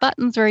where the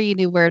buttons were, you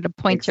knew where to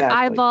point your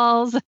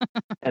eyeballs.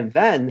 And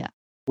then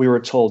we were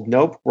told,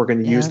 nope, we're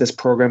going to use this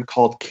program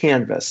called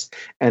Canvas.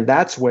 And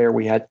that's where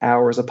we had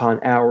hours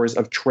upon hours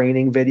of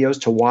training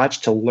videos to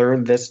watch to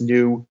learn this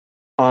new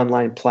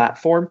online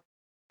platform.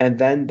 And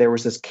then there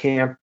was this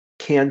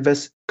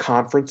Canvas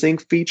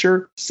conferencing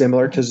feature,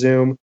 similar to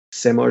Zoom,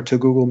 similar to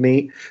Google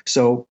Meet.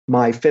 So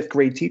my 5th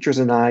grade teachers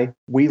and I,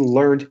 we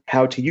learned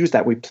how to use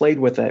that. We played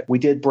with it. We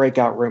did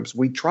breakout rooms.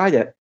 We tried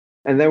it.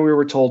 And then we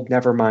were told,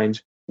 never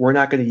mind, we're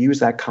not going to use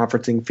that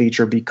conferencing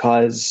feature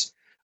because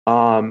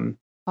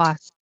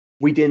cost.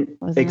 We didn't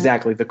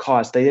the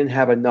cost. They didn't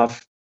have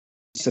enough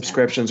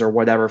subscriptions or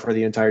whatever for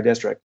the entire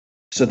district.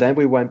 So then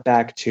we went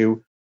back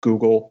to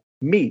Google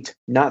Meet,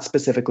 not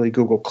specifically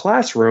Google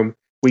Classroom.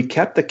 We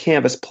kept the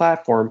Canvas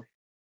platform.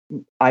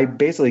 I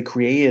basically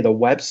created a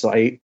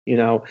website,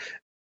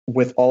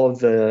 with all of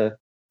the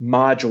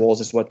modules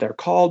is what they're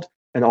called,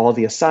 and all of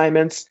the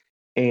assignments.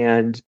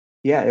 And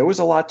it was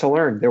a lot to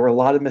learn. There were a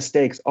lot of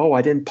mistakes. Oh,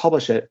 I didn't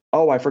publish it.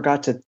 Oh, I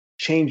forgot to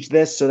change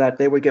this so that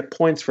they would get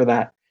points for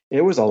that.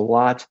 It was a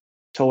lot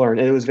to learn.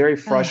 It was very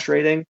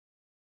frustrating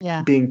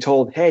being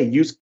told, hey,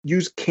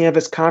 use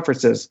Canvas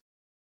conferences.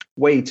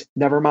 Wait,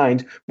 never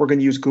mind. We're going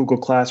to use Google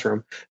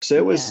Classroom. So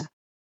it was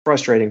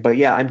frustrating.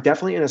 But I'm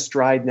definitely in a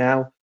stride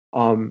now.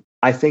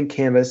 I think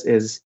Canvas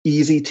is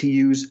easy to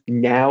use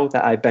now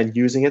that I've been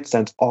using it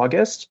since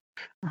August.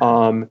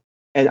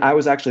 And I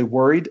was actually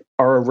worried.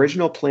 Our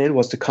original plan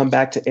was to come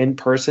back to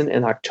in-person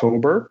in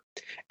October.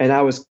 And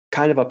I was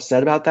kind of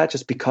upset about that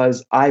just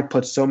because I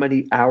put so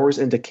many hours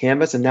into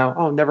Canvas and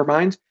now, never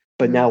mind.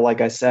 But now, like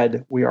I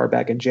said, we are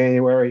back in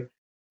January,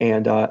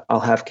 and I'll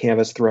have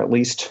Canvas through at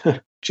least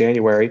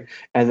January.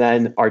 And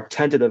then our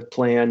tentative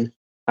plan,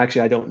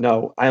 actually, I don't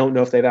know. I don't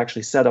know if they've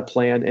actually set a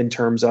plan in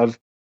terms of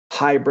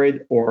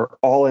hybrid or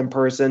all in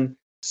person.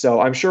 So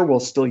I'm sure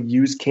we'll still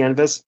use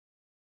Canvas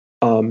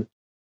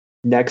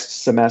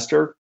next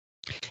semester,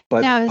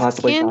 but now,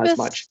 possibly not as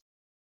much.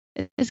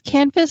 Is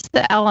Canvas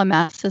the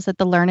LMS? Is it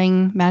the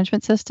learning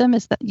management system?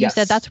 Is that you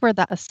said that's where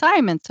the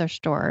assignments are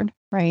stored,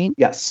 right?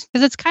 Yes.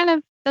 Because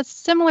it's that's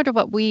similar to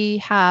what we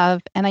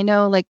have. And I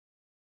know,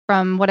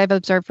 from what I've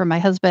observed from my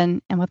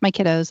husband and with my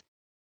kiddos,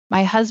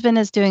 my husband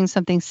is doing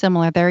something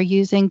similar. They're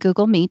using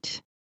Google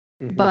Meet,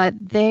 but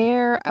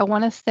I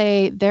want to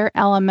say their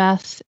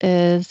LMS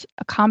is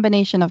a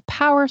combination of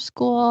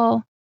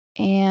PowerSchool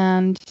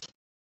and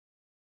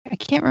I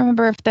can't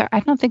remember I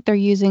don't think they're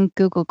using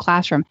Google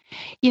Classroom.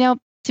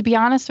 to be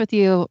honest with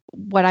you,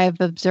 what I've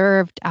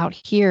observed out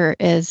here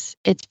is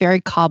it's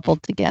very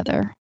cobbled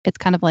together. It's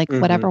kind of like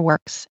Mm-hmm. whatever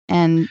works.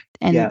 And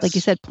like you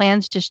Yes. said,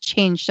 plans just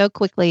change so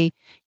quickly.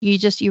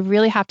 You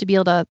really have to be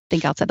able to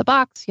think outside the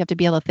box. You have to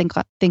be able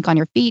to think on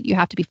your feet. You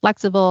have to be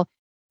flexible.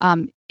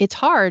 It's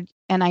hard.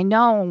 And I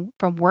know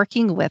from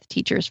working with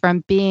teachers,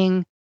 from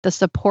being the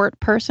support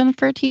person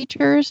for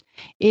teachers,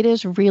 it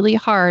is really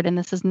hard. And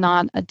this is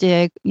not a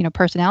dig,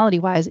 personality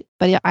wise,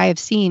 but I have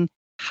seen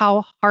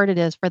how hard it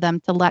is for them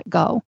to let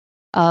go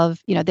of,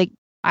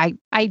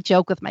 I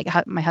joke with my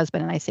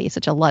husband and I say he's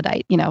such a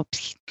Luddite,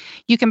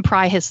 you can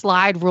pry his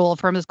slide rule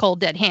from his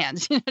cold dead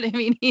hands. You know what I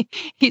mean?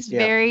 He's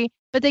Yeah.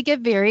 but they get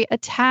very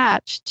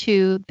attached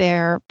to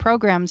their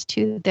programs,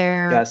 to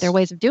their Yes.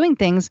 ways of doing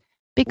things,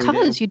 We do.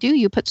 because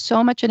you put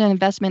so much in an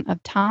investment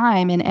of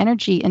time and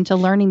energy into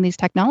learning these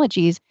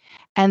technologies.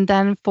 And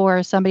then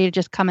for somebody to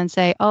just come and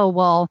say, oh,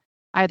 well,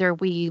 either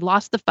we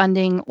lost the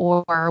funding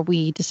or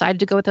we decided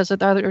to go with this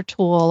other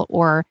tool,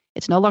 or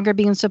it's no longer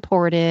being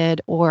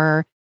supported,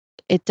 or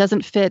it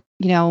doesn't fit,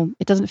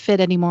 it doesn't fit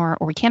anymore,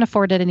 or we can't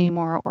afford it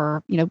anymore,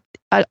 or,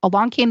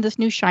 along came this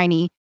new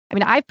shiny. I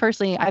mean,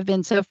 I've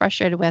been so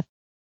frustrated with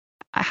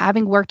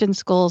having worked in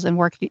schools and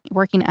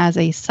working as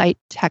a site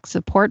tech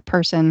support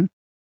person.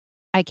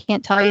 I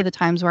can't tell you the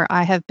times where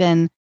I have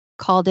been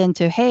called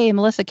into, hey,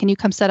 Melissa, can you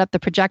come set up the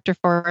projector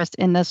for us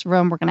in this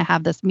room? We're going to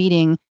have this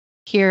meeting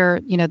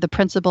here. The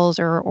principals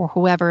or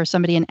whoever,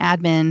 somebody in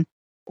admin,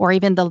 or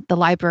even the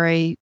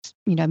library,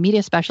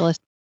 media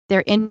specialist,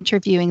 they're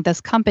interviewing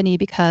this company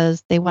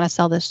because they want to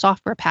sell this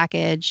software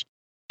package.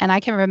 And I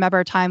can remember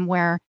a time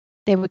where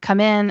they would come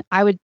in,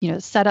 I would,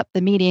 set up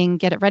the meeting,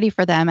 get it ready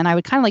for them. And I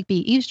would kind of like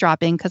be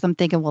eavesdropping because I'm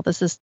thinking, well,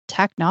 this is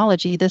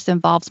technology. This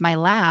involves my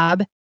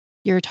lab.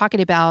 You're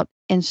talking about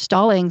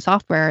installing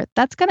software.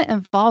 That's going to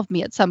involve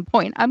me at some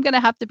point. I'm going to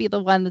have to be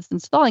the one that's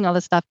installing all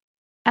this stuff.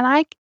 And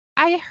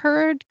I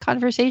heard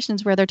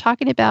conversations where they're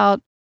talking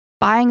about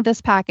buying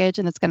this package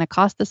and it's going to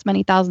cost this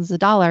many thousands of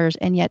dollars.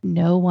 And yet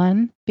no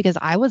one, because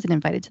I wasn't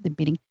invited to the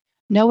meeting,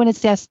 no one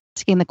is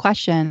asking the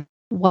question,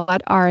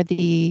 what are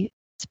the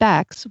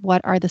specs?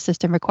 What are the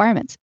system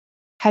requirements?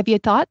 Have you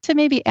thought to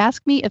maybe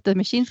ask me if the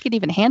machines can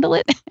even handle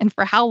it and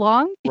for how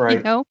long?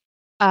 Right.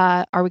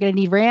 Are we going to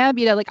need RAM?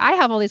 Like I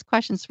have all these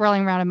questions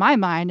swirling around in my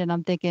mind, and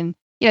I'm thinking,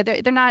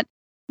 they're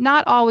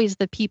not always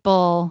the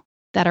people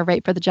that are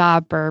right for the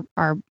job or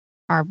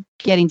are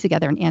getting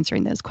together and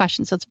answering those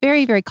questions. So it's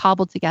very, very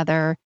cobbled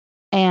together,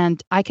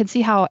 and I can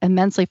see how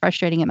immensely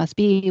frustrating it must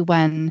be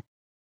when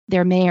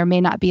there may or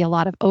may not be a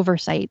lot of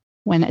oversight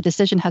when a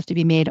decision has to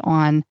be made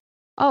on,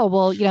 oh,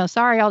 well,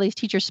 sorry, all these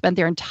teachers spent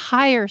their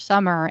entire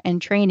summer in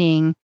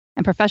training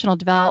and professional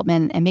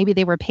development, and maybe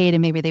they were paid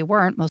and maybe they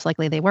weren't. Most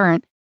likely they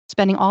weren't.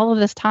 Spending all of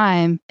this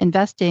time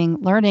investing,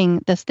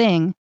 learning this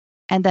thing,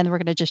 and then we're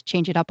going to just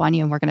change it up on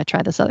you and we're going to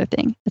try this other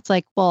thing. It's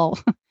like, well,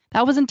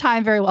 that wasn't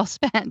time very well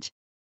spent.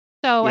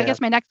 So I Yeah. guess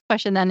my next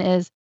question then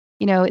is,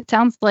 it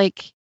sounds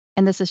like,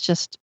 and this is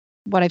just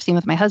what I've seen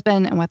with my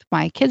husband and with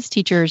my kids'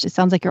 teachers, it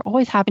sounds like you're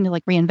always having to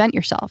like reinvent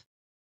yourself.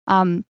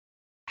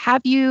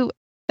 Have you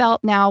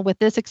felt now with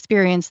this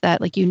experience that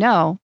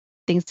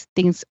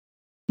things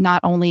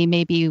not only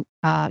maybe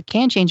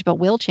can change, but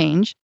will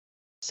change?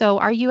 So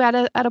are you at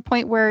a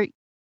point where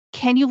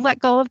can you let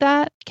go of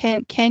that?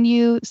 Can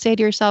you say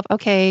to yourself,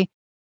 okay,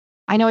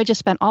 I know I just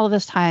spent all of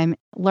this time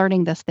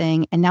learning this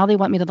thing and now they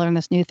want me to learn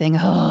this new thing.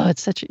 Oh,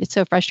 it's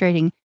so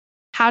frustrating.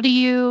 Do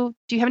you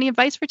have any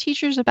advice for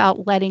teachers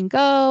about letting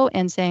go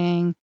and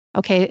saying,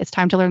 okay, it's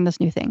time to learn this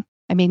new thing?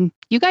 I mean,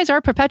 you guys are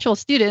perpetual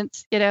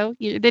students, you're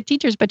the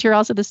teachers, but you're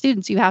also the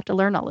students. You have to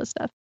learn all this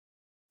stuff.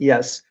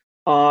 Yes.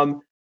 I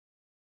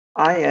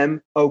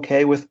am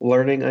okay with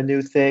learning a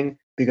new thing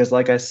because,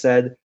 like I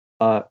said,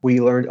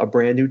 we learned a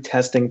brand new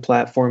testing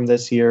platform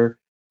this year.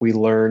 We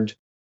learned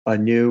a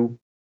new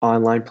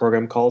online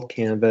program called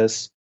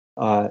Canvas.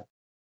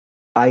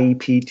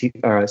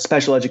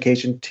 Special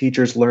education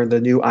teachers learned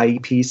the new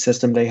IEP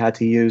system they had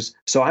to use.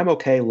 So I'm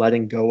okay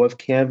letting go of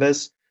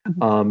Canvas.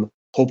 Mm-hmm.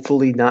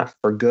 Hopefully not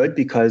for good,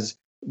 because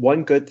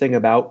one good thing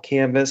about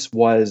Canvas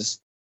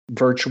was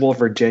Virtual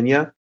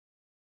Virginia,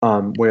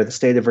 where the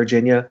state of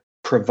Virginia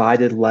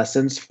provided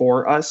lessons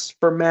for us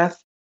for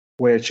math,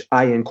 which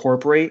I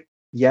incorporate.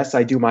 Yes,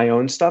 I do my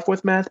own stuff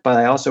with math, but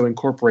I also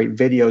incorporate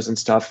videos and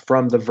stuff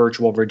from the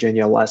Virtual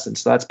Virginia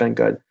lessons. So that's been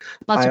good.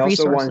 Lots I of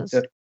also resources.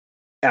 wanted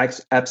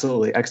to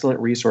absolutely excellent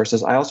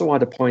resources. I also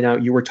wanted to point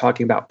out, you were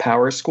talking about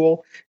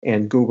PowerSchool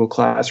and Google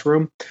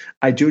Classroom.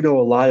 I do know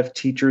a lot of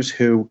teachers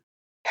who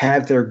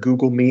have their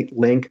Google Meet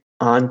link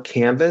on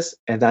Canvas,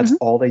 and that's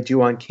all they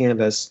do on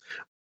Canvas,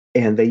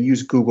 and they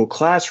use Google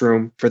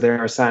Classroom for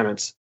their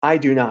assignments. I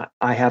do not.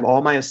 I have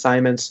all my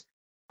assignments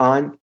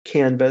on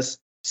Canvas,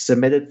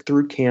 submitted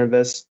through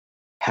Canvas.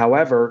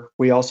 However,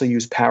 we also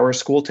use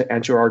PowerSchool to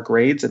enter our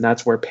grades, and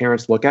that's where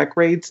parents look at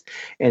grades.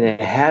 And it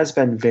has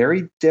been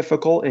very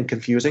difficult and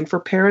confusing for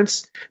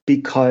parents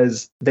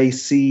because they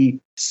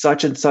see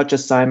such and such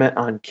assignment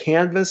on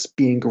Canvas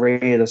being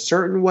graded a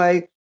certain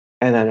way,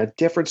 and then a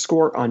different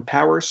score on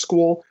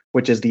PowerSchool,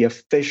 which is the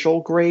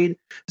official grade.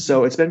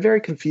 So it's been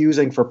very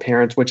confusing for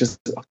parents, which is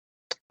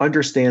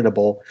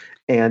understandable.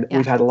 And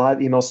we've had a lot of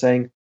emails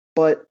saying,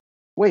 but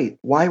wait,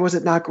 why was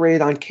it not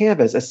graded on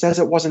Canvas? It says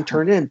it wasn't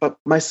turned in, but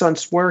my son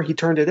swore he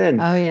turned it in.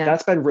 Oh, yeah.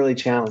 That's been really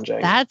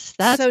challenging. That's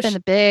been a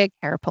big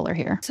hair puller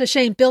here. So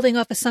Shane, building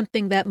off of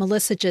something that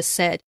Melissa just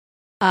said,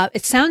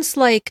 it sounds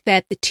like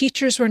that the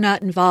teachers were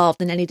not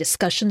involved in any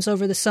discussions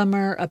over the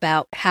summer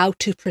about how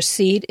to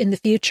proceed in the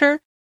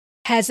future.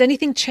 Has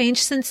anything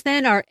changed since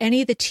then? Are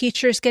any of the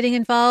teachers getting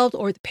involved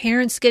or the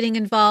parents getting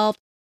involved?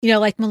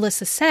 Like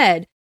Melissa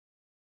said,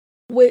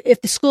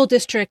 if the school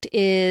district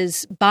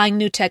is buying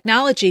new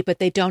technology, but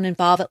they don't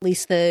involve at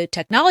least the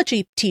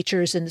technology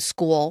teachers in the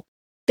school,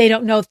 they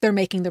don't know if they're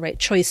making the right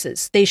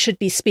choices. They should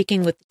be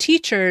speaking with the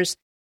teachers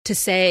to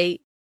say,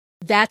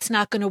 that's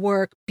not going to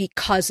work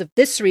because of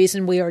this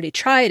reason. We already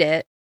tried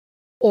it.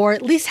 Or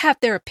at least have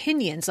their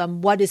opinions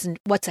on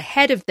what's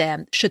ahead of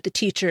them should the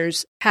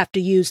teachers have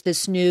to use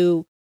this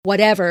new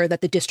whatever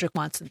that the district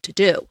wants them to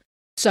do.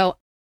 So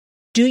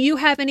do you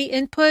have any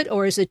input,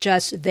 or is it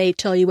just they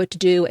tell you what to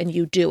do and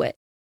you do it?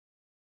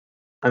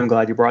 I'm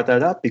glad you brought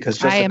that up because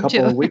just a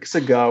couple of weeks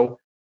ago,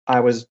 I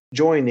was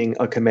joining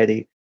a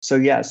committee. So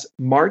yes,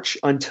 March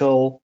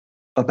until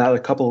about a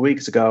couple of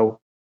weeks ago,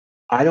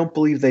 I don't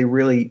believe they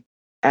really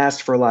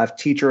asked for a lot of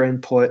teacher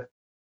input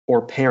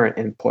or parent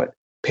input.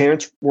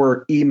 Parents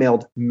were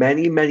emailed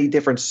many, many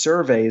different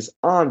surveys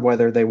on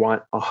whether they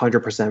want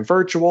 100%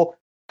 virtual,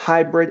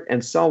 hybrid,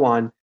 and so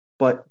on.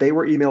 But they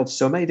were emailed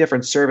so many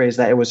different surveys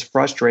that it was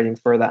frustrating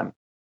for them.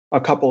 A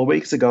couple of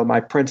weeks ago,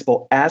 my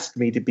principal asked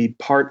me to be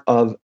part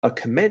of a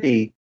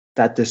committee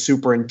that the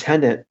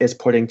superintendent is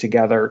putting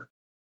together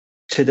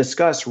to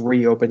discuss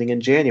reopening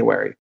in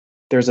January.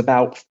 There's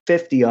about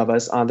 50 of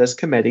us on this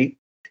committee,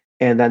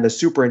 and then the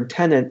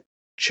superintendent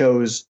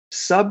chose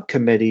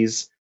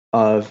subcommittees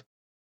of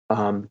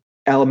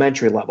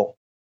elementary level,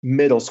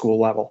 middle school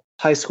level,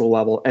 high school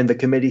level, and the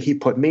committee he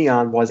put me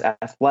on was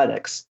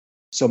athletics.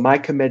 So my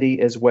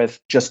committee is with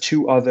just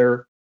two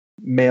other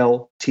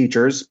male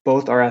teachers.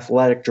 Both are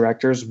athletic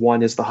directors.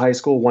 One is the high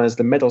school, one is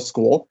the middle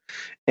school.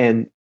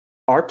 And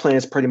our plan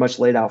is pretty much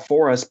laid out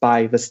for us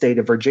by the state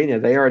of Virginia.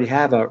 They already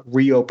have a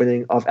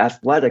reopening of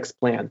athletics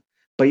plan.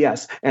 But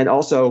yes, and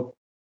also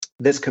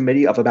this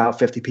committee of about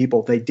 50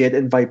 people, they did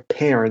invite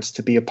parents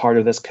to be a part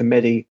of this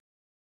committee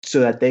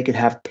so that they could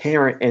have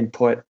parent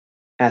input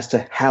as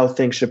to how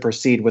things should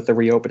proceed with the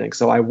reopening.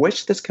 So I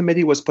wish this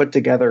committee was put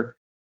together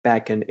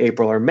back in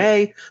April or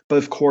May, but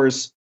of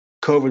course,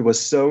 COVID was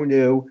so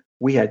new,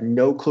 we had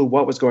no clue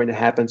what was going to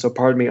happen. So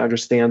part of me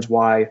understands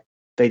why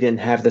they didn't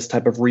have this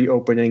type of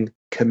reopening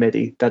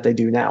committee that they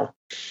do now.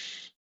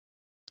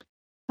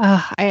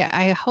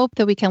 I hope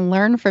that we can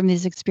learn from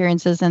these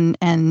experiences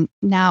and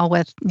now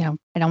with, I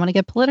don't want to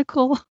get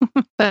political,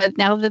 but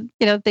now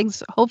that,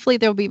 things, hopefully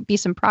there'll be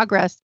some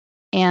progress,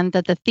 and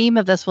that the theme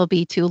of this will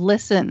be to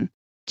listen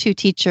to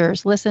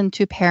teachers, listen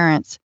to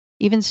parents,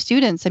 even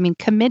students. I mean,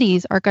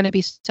 committees are going to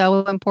be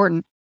so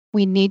important.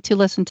 We need to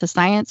listen to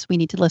science. We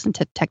need to listen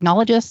to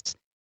technologists.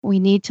 We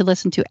need to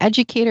listen to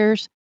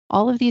educators.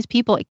 All of these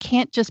people, it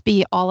can't just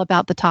be all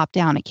about the top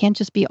down. It can't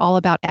just be all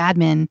about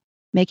admin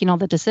making all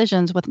the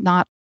decisions with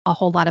not a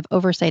whole lot of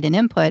oversight and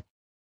input.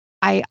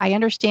 I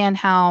understand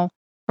how,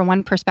 from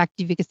one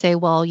perspective, you could say,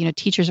 well,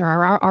 teachers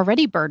are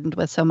already burdened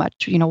with so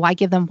much. Why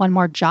give them one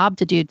more job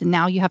to do?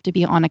 Now you have to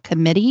be on a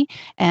committee,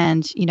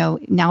 and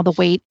now the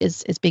weight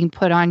is being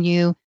put on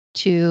you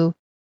to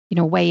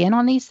weigh in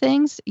on these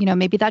things.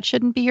 Maybe that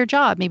shouldn't be your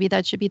job. Maybe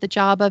that should be the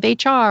job of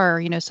HR.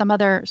 Some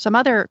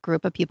other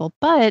group of people.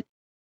 But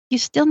you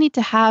still need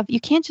to have. You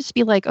can't just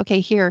be like, okay,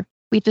 here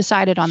we've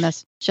decided on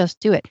this. Just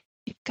do it.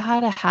 You've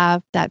got to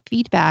have that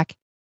feedback.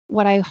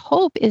 What I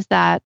hope is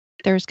that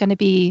there's going to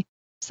be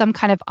some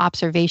kind of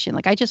observation.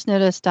 Like I just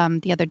noticed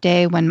the other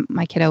day when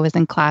my kiddo was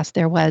in class,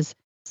 there was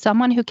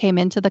someone who came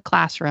into the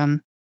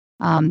classroom.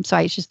 So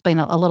I should explain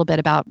a little bit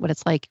about what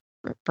it's like.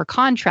 For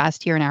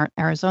contrast, here in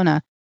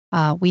Arizona,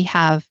 we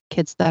have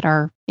kids that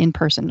are in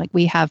person. Like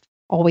we have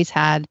always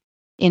had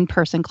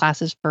in-person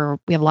classes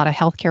we have a lot of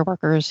healthcare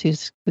workers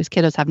whose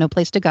kiddos have no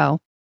place to go.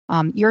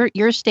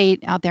 Your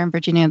state out there in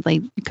Virginia is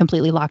like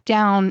completely locked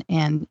down,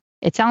 and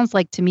it sounds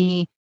like to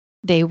me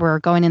they were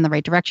going in the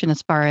right direction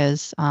as far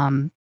as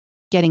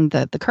getting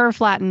the curve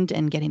flattened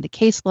and getting the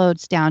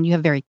caseloads down. You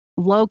have very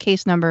low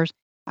case numbers.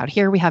 Out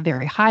here, we have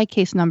very high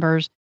case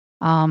numbers.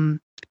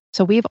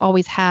 So we've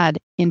always had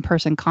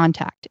in-person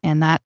contact,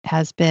 and that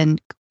has been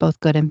both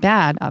good and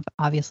bad,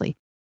 obviously.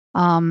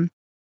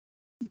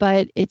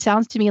 But it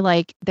sounds to me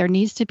like there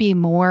needs to be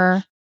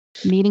more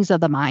meetings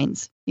of the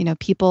minds,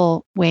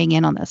 people weighing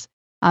in on this.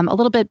 A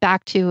little bit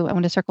back to, I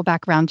want to circle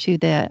back around to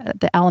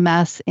the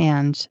LMS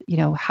and,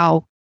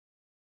 how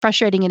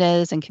frustrating it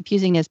is and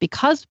confusing it is,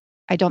 because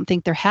I don't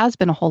think there has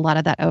been a whole lot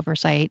of that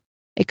oversight.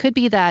 It could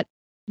be that,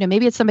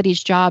 maybe it's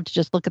somebody's job to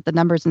just look at the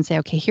numbers and say,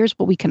 okay, here's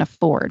what we can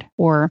afford,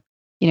 or,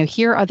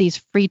 here are these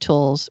free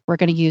tools. We're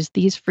going to use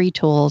these free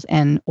tools,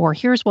 or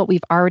here's what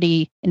we've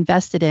already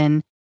invested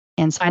in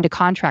and signed a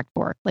contract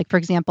for. Like, for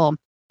example,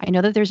 I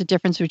know that there's a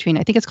difference between,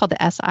 I think it's called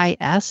the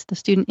SIS, the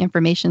Student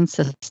Information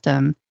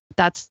System.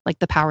 That's like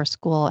the Power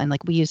School, and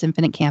like we use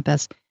Infinite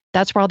Campus.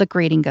 That's where all the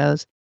grading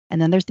goes.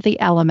 And then there's the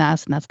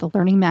LMS, and that's the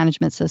Learning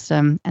Management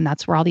System, and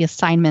that's where all the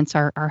assignments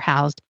are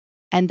housed.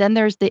 And then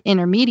there's the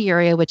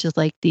intermediary, which is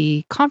like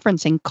the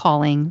conferencing,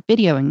 calling,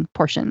 videoing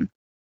portion.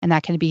 And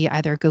that can be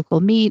either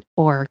Google Meet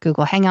or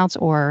Google Hangouts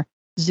or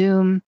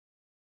Zoom.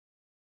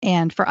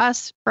 And for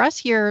us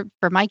here,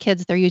 for my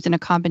kids, they're using a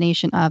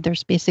combination of,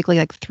 there's basically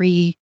like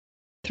three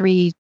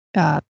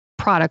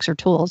products or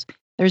tools.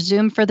 There's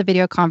Zoom for the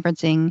video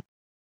conferencing,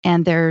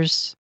 and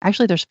there's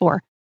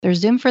four. There's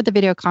Zoom for the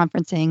video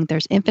conferencing,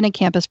 there's Infinite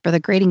Campus for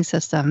the grading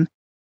system,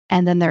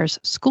 and then there's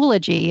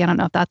Schoology. I don't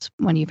know if that's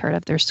one you've heard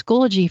of. There's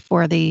Schoology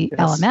for the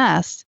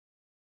LMS,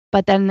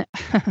 but then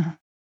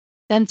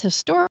to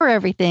store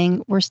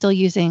everything, we're still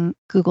using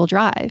Google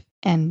Drive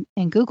and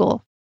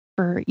Google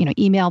for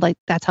email. Like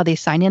that's how they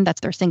sign in.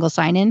 That's their single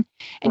sign in.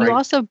 And you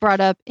also brought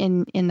up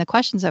in the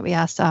questions that we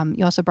asked,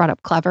 you also brought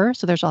up Clever.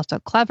 So there's also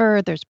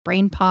Clever. There's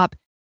BrainPop.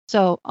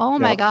 So,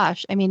 my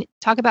gosh, I mean,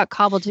 talk about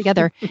cobbled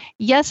together.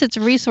 Yes, it's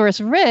resource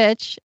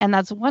rich, and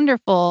that's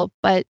wonderful.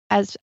 But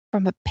as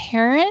from a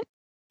parent,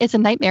 it's a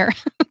nightmare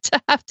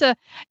to have to,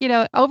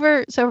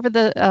 over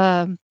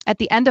the at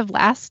the end of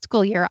last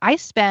school year, I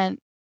spent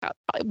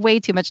way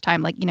too much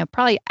time, like,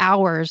 probably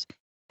hours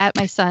at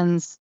my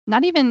son's.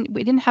 We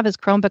didn't have his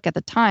Chromebook at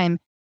the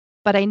time,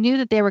 but I knew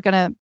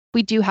that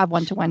we do have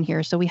one-to-one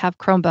here. So we have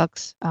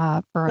Chromebooks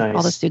for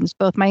all the students,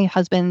 both my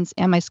husband's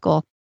and my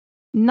school.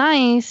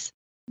 Nice.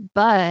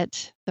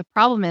 But the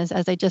problem is,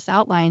 as I just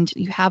outlined,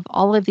 you have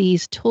all of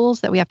these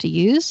tools that we have to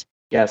use.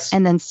 Yes.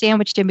 And then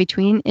sandwiched in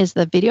between is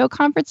the video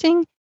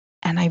conferencing.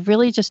 And I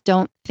really just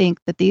don't think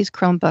that these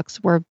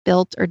Chromebooks were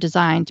built or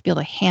designed to be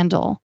able to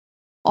handle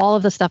all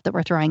of the stuff that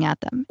we're throwing at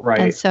them. Right.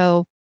 And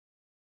so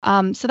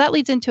that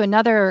leads into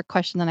another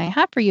question that I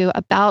have for you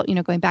about,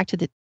 going back to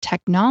the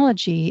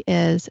technology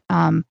is,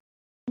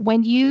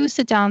 when you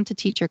sit down to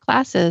teach your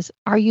classes,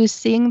 are you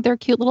seeing their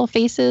cute little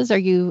faces?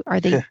 Are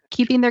they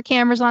keeping their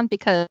cameras on?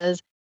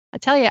 Because I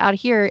tell you, out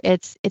here,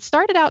 it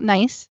started out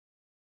nice,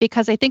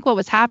 because I think what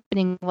was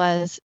happening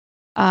was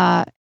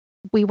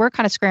we were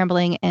kind of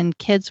scrambling, and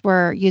kids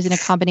were using a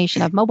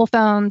combination of mobile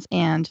phones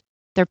and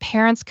their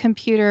parents'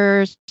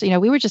 computers. We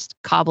were just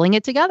cobbling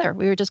it together.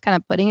 We were just kind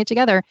of putting it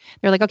together.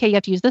 They're like, okay, you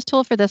have to use this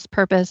tool for this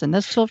purpose, and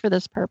this tool for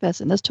this purpose,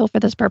 and this tool for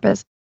this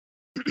purpose.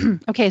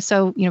 Okay,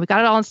 so we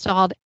got it all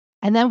installed.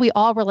 And then we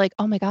all were like,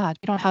 oh my God,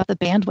 we don't have the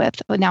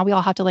bandwidth. But now we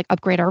all have to like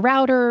upgrade our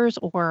routers,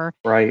 or,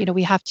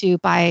 we have to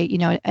buy,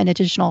 an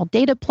additional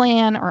data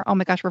plan, or, oh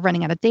my gosh, we're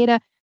running out of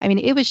data. I mean,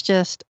 it was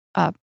just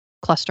a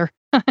cluster.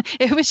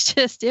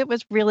 It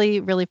was really,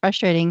 really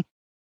frustrating.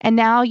 And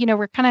now,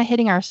 we're kind of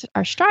hitting our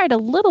stride a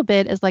little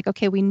bit as like,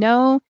 okay, we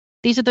know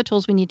these are the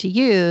tools we need to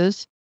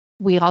use.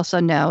 We also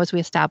know, as we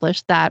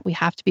established, that we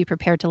have to be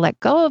prepared to let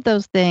go of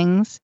those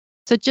things.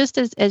 So just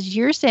as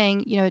you're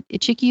saying,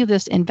 it took you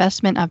this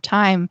investment of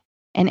time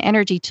and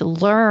energy to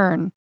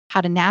learn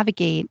how to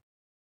navigate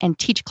and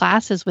teach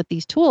classes with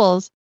these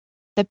tools.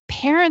 The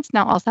parents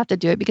now also have to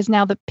do it, because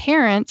now the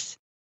parents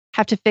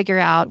have to figure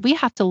out, we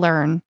have to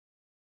learn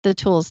the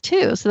tools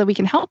too, so that we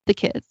can help the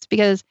kids.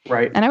 Because,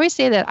 and I always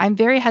say that I'm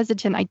very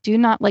hesitant. I do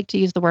not like to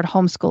use the word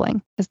homeschooling,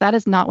 because that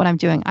is not what I'm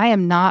doing. I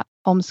am not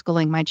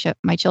homeschooling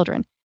my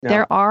children. No.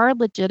 There are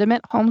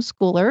legitimate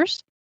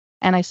homeschoolers,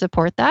 and I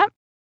support that.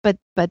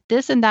 But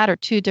this and that are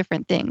two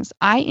different things.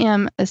 I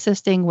am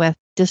assisting with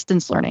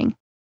distance learning,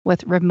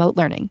 with remote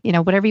learning,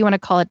 whatever you want to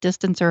call it,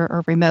 distance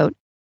or remote.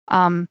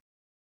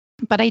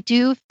 But I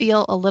do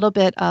feel a little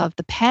bit of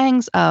the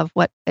pangs of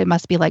what it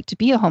must be like to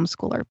be a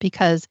homeschooler,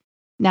 because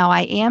now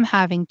I am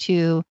having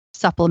to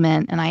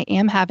supplement, and I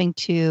am having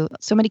to,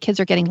 so many kids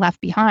are getting left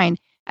behind.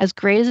 As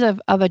great of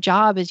a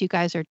job as you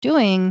guys are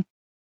doing,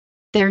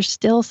 there's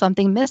still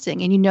something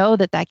missing, and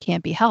that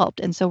can't be helped.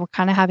 And so we're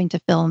kind of having to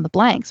fill in the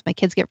blanks. My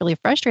kids get really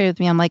frustrated with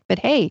me. I'm like, but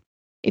hey,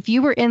 if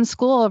you were in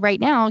school right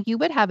now, you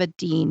would have a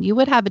dean, you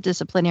would have a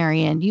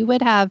disciplinarian, you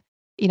would have,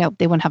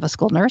 they wouldn't have a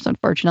school nurse,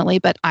 unfortunately,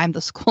 but I'm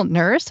the school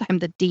nurse, I'm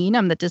the dean,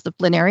 I'm the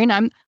disciplinarian,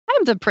 I'm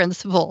the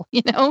principal,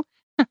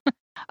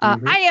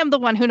 I am the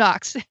one who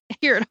knocks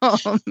here at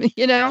home,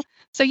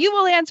 so you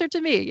will answer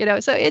to me,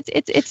 so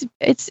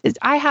it's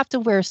I have to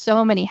wear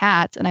so many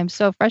hats, and I'm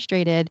so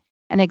frustrated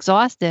and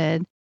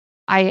exhausted.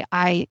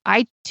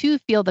 I too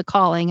feel the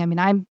calling. I mean,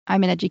 I'm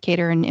an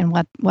educator in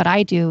what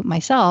I do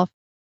myself.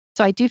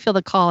 So I do feel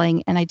the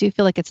calling, and I do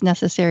feel like it's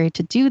necessary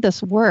to do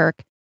this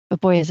work, but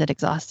boy, is it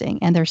exhausting,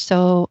 and there's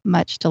so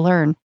much to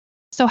learn.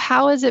 So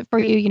how is it for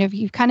you?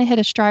 You've kind of hit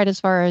a stride as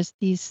far as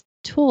these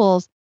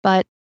tools,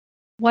 but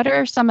what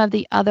are some of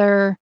the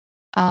other,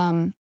 I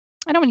don't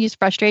want to use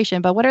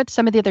frustration, but what are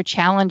some of the other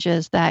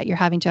challenges that you're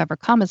having to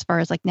overcome as far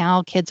as like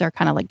now kids are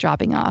kind of like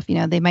dropping off?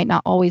 They might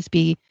not always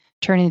be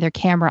turning their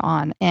camera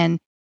on. And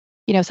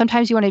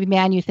sometimes you want to be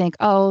mad, you think,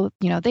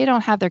 they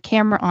don't have their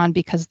camera on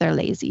because they're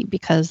lazy,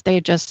 because they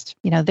just,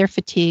 they're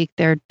fatigued.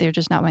 They're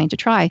just not wanting to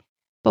try.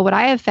 But what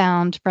I have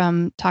found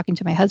from talking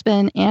to my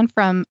husband and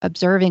from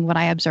observing what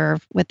I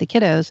observe with the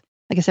kiddos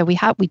like I said,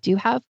 we do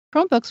have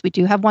Chromebooks, we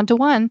do have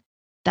one-to-one.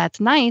 That's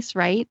nice,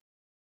 right?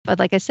 But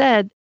like I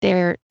said,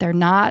 they're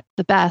not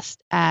the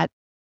best at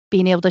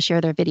being able to share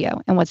their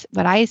video. And what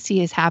I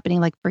see is happening,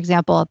 like for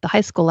example, at the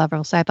high school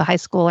level. So I have a high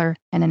schooler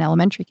and an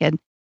elementary kid.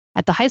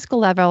 At the high school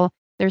level,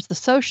 there's the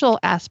social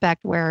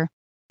aspect where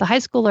the high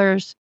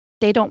schoolers,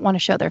 they don't want to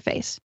show their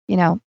face.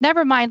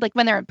 Never mind, like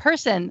when they're in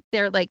person,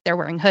 they're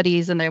wearing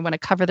hoodies and they want to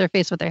cover their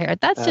face with their hair.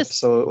 That's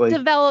Absolutely.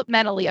 just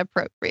developmentally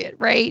appropriate,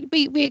 right?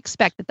 We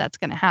expect that that's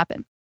going to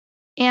happen.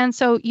 And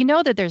so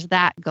that there's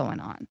that going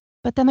on.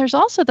 But then there's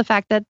also the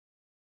fact that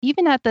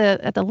even at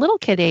the little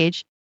kid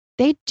age,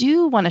 they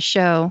do want to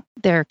show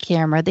their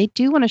camera. They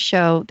do want to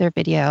show their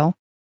video.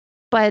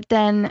 But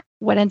then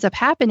what ends up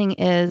happening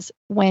is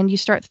when you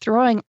start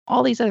throwing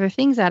all these other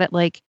things at it,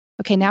 like,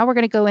 okay, now we're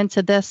going to go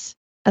into this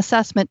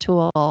assessment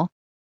tool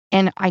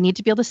and I need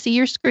to be able to see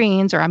your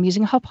screens, or I'm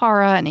using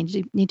Hapara and I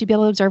need to be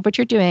able to observe what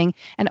you're doing.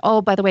 And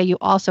oh, by the way, you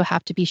also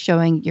have to be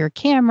showing your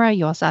camera.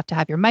 You also have to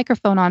have your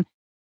microphone on.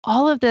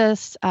 All of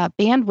this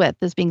bandwidth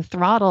is being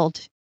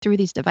throttled through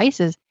these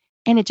devices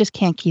and it just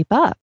can't keep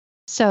up.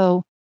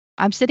 So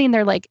I'm sitting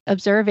there like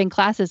observing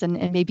classes,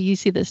 and maybe you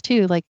see this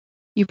too. Like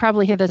you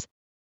probably hear this,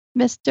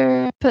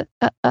 Mr.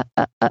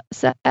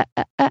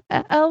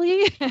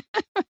 Ellie.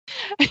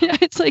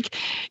 It's like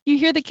you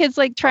hear the kids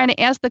like trying to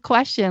ask the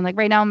question. Like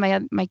right now,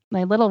 my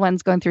little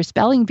one's going through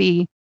spelling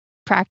bee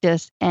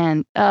practice,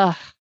 and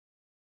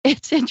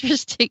it's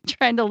interesting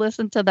trying to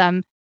listen to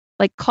them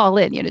like call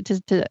in,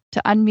 to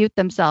unmute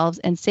themselves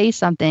and say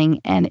something.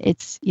 And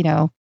it's,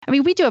 I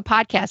mean, we do a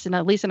podcast,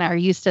 and Lisa and I are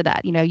used to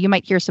that. You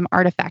might hear some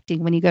artifacting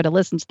when you go to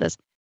listen to this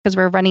because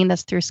we're running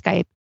this through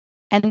Skype,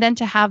 and then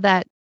to have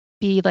that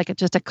be like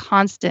just a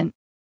constant.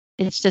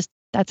 It's just,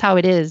 that's how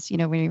it is,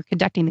 when you're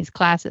conducting these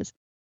classes.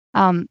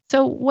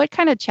 So what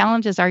kind of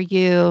challenges are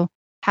you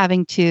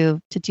having to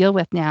deal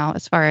with now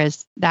as far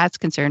as that's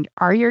concerned?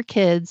 Are your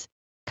kids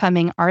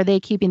coming? Are they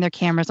keeping their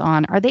cameras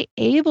on? Are they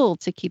able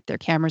to keep their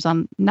cameras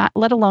on? Not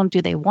let alone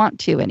do they want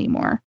to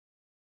anymore?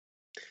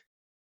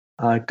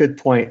 Good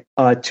point.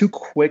 Two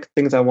quick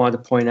things I wanted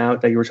to point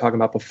out that you were talking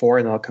about before,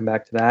 and I'll come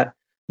back to that.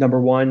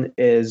 Number one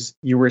is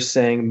you were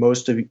saying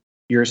most of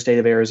your state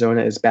of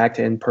Arizona is back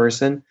to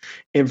in-person.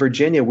 In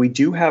Virginia, we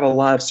do have a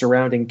lot of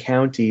surrounding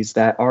counties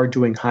that are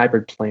doing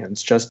hybrid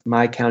plans. Just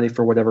my county,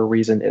 for whatever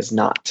reason, is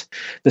not.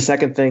 The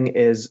second thing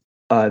is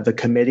the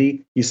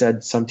committee. You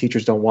said some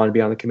teachers don't want to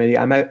be on the committee.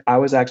 I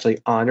was actually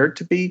honored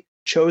to be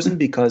chosen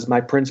because my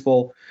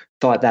principal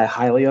thought that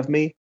highly of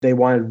me. They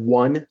wanted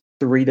 1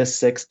 3 to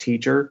 6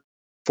 teacher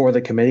for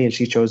the committee, and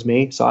she chose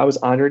me. So I was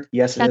honored.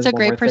 Yes, it is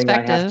one more thing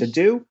I have to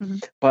do,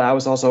 but I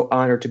was also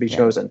honored to be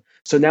chosen.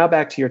 So now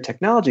back to your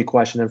technology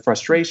question and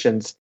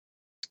frustrations.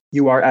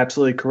 You are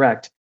absolutely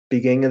correct.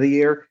 Beginning of the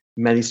year,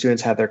 many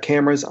students had their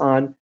cameras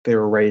on. They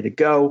were ready to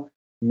go.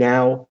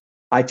 Now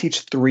I teach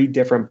 3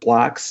 different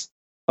blocks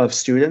of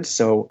students,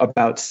 so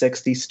about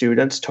 60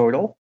 students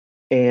total,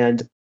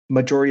 and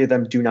majority of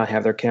them do not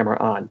have their camera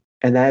on.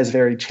 And that is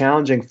very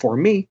challenging for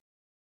me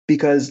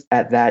because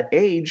at that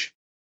age,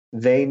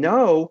 they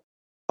know,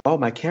 oh,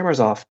 my camera's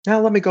off. Now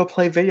let me go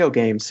play video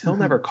games. He'll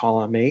never call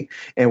on me.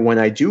 And when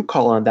I do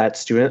call on that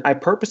student, I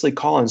purposely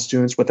call on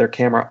students with their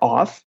camera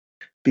off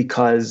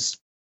because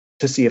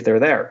to see if they're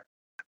there.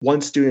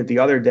 One student the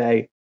other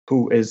day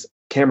whose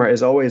camera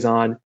is always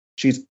on,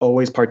 she's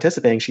always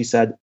participating. She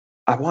said,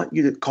 I want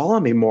you to call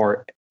on me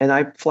more. And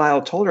I flat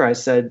out told her, I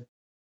said,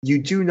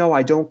 you do know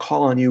I don't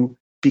call on you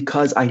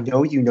because I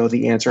know you know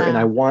the answer and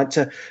I want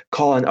to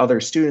call on other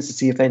students to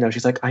see if they know.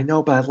 She's like, I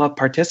know, but I love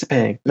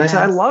participating. And I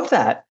said, I love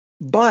that,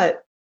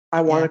 but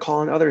I want to call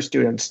on other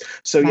students.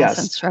 So yes,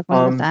 I'm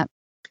struggling with that.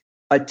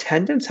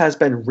 Attendance has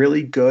been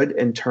really good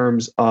in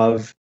terms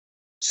of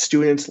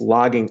students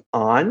logging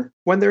on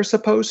when they're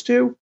supposed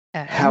to.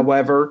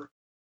 However,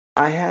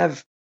 I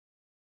have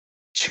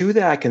 2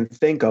 that I can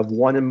think of,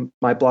 one in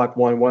my block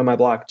 1, one in my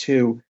block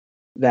 2,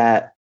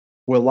 that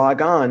will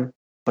log on,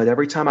 but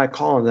every time I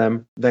call on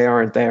them, they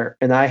aren't there.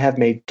 And I have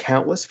made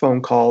countless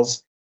phone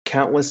calls,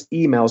 countless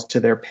emails to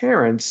their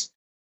parents,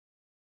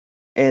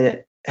 and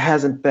it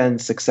hasn't been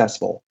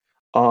successful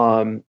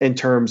in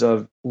terms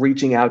of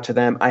reaching out to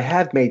them. I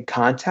have made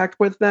contact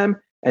with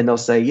them, and they'll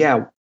say,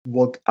 yeah,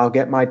 I'll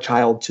get my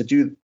child to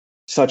do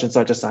such and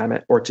such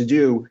assignment or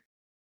to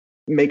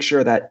make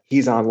sure that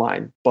he's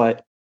online.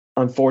 But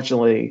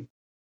unfortunately,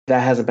 that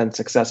hasn't been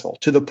successful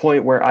to the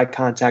point where I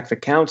contact the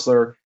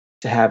counselor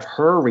to have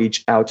her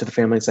reach out to the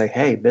family and say,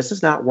 hey, this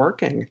is not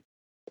working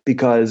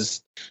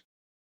because,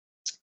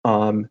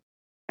 and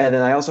then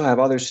I also have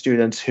other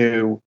students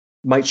who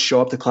might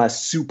show up to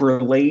class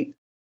super late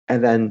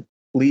and then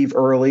leave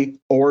early,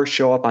 or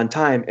show up on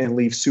time and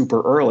leave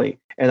super early.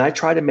 And I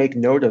try to make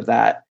note of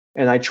that.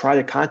 And I try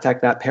to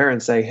contact that parent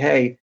and say,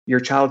 hey, your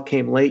child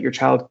came late, your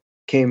child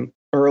came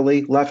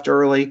early, left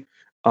early.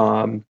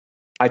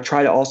 I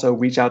try to also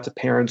reach out to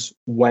parents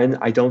when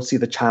I don't see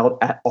the child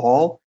at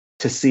all,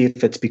 to see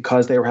if it's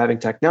because they were having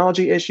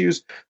technology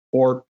issues,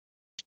 or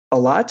a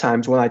lot of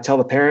times when I tell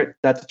the parent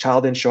that the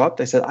child didn't show up,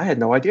 they said, I had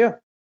no idea.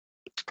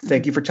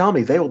 Thank you for telling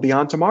me. They will be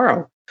on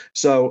tomorrow.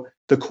 So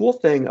the cool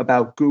thing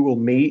about Google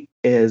Meet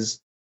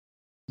is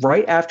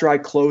right after I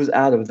close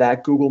out of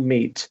that Google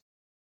Meet,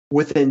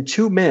 within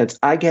 2 minutes,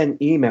 I get an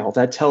email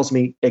that tells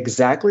me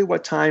exactly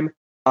what time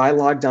I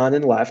logged on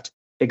and left,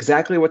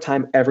 exactly what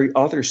time every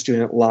other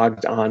student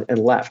logged on and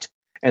left.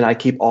 And I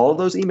keep all of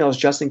those emails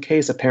just in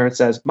case a parent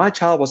says, my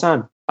child was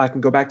on. I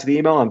can go back to the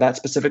email on that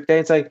specific day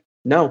and say,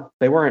 no,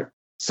 they weren't.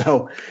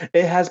 So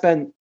it has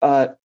been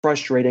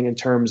frustrating in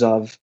terms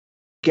of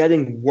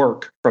getting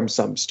work from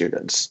some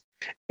students.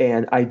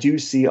 And I do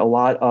see a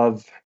lot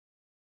of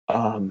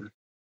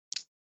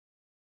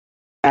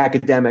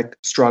academic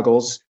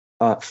struggles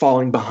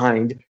falling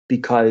behind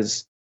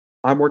because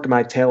I'm working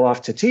my tail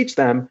off to teach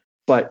them.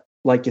 But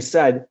like you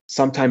said,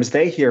 sometimes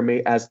they hear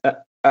me as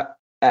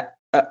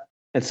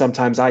and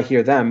sometimes I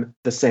hear them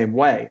the same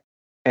way.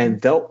 And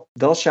they'll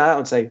shout out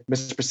and say,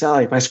 Mr.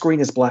 Pacelli, my screen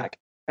is black.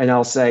 And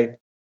I'll say,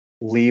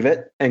 leave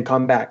it and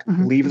come back.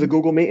 Leave the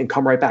Google Meet and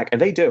come right back.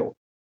 And they do,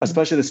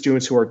 especially the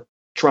students who are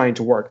trying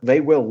to work.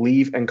 They will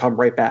leave and come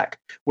right back,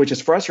 which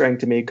is frustrating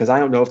to me because I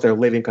don't know if they're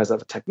leaving because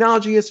of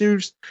technology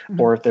issues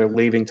or if they're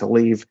leaving to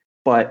leave.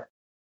 But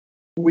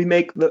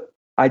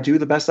I do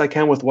the best I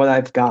can with what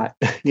I've got,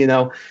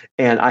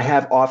 and I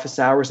have office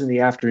hours in the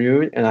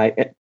afternoon, and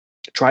I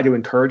try to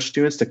encourage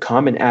students to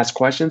come and ask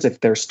questions if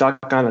they're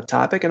stuck on a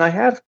topic. And I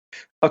have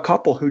a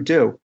couple who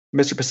do.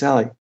 Mr.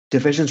 Pacelli,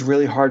 division's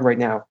really hard right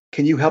now.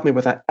 Can you help me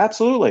with that?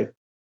 Absolutely.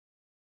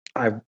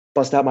 I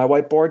bust out my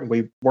whiteboard and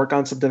we work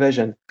on some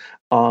division.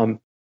 I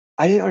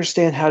didn't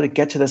understand how to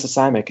get to this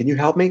assignment. Can you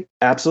help me?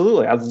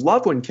 Absolutely. I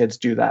love when kids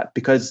do that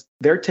because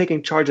they're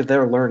taking charge of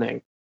their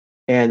learning.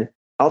 And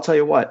I'll tell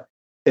you what,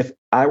 if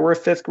I were a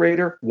fifth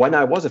grader, when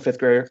I was a fifth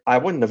grader, I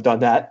wouldn't have done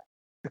that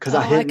because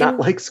I did not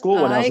like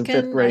school when I was in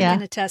fifth grade. I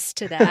can attest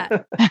to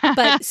that.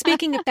 But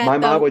speaking of that, my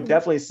mom would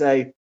definitely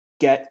say,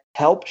 get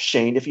help,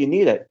 Shane, if you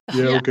need it.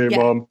 Yeah, okay,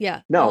 Mom.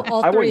 Yeah. No,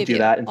 I wouldn't do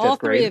that in fifth grade. All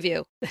three of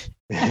you.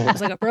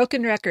 It's like a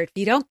broken record. If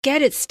you don't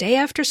get it, stay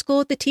after school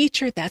with the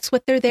teacher. That's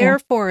what they're there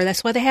for.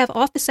 That's why they have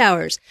office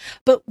hours.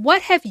 But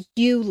what have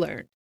you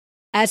learned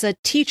as a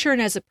teacher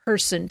and as a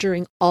person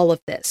during all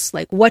of this?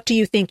 Like, what do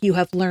you think you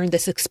have learned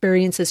this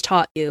experience has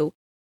taught you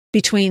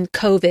between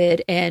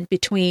COVID and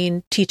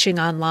between teaching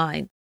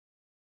online?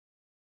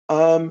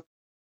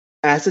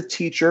 As a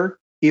teacher,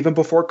 even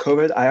before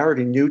COVID, I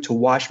already knew to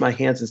wash my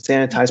hands and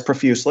sanitize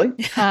profusely.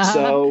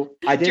 So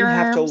I didn't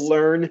have to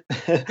learn.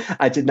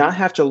 I did not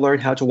have to learn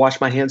how to wash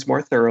my hands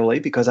more thoroughly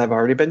because I've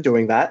already been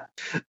doing that.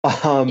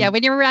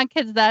 When you're around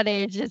kids that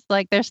age, it's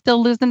like they're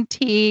still losing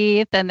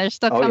teeth and they're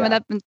still coming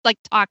up and like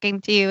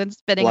talking to you and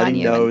spitting on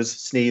you. Bloody nose,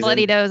 sneezing,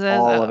 bloody noses,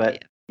 all of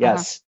it. Yeah.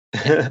 Yes.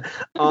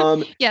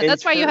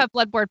 That's why you have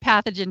bloodborne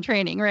pathogen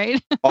training,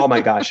 right? Oh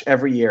my gosh,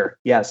 every year.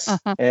 Yes,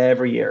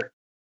 every year.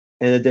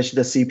 In addition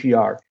to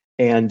CPR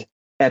and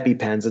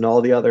EpiPens and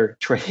all the other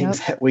trainings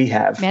that we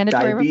have.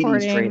 Mandatory diabetes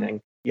reporting.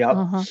 Training. Yep.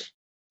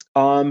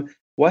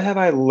 What have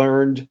I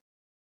learned?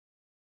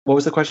 What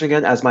was the question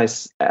again?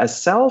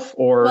 As self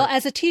or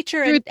as a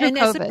teacher and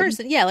as a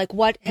person? Yeah, like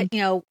what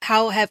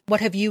what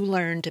have you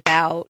learned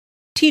about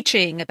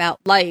teaching, about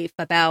life,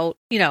 about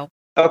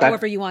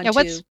however you want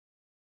to.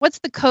 What's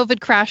the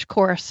COVID crash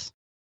course?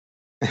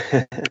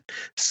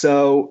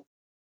 So,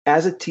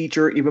 as a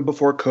teacher, even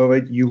before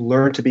COVID, you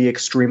learn to be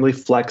extremely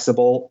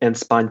flexible and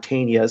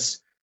spontaneous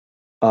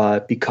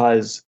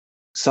because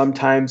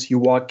sometimes you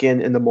walk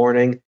in the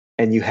morning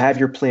and you have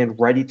your plan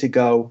ready to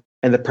go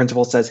and the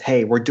principal says,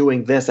 hey, we're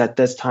doing this at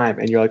this time.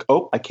 And you're like,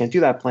 oh, I can't do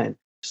that plan.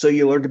 So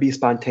you learn to be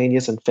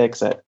spontaneous and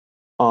fix it.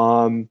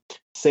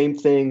 Same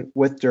thing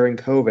with during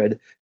COVID.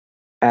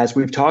 As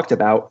we've talked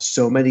about,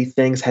 so many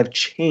things have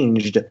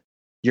changed.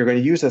 You're going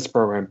to use this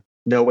program.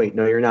 No, wait,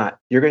 no, you're not.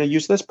 You're going to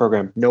use this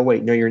program. No,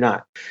 wait, no, you're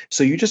not.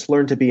 So you just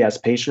learn to be as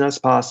patient as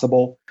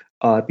possible,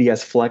 be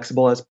as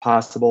flexible as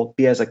possible,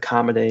 be as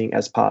accommodating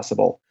as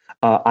possible.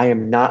 I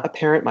am not a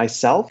parent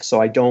myself,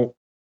 so I don't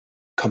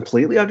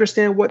completely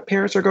understand what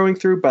parents are going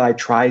through, but I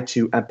try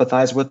to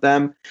empathize with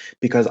them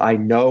because I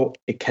know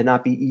it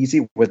cannot be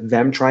easy with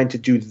them trying to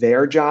do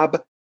their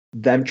job,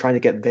 them trying to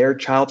get their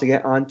child to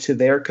get onto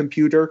their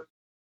computer,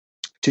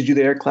 to do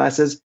their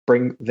classes,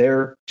 bring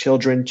their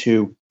children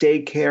to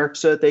daycare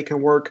so that they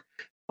can work.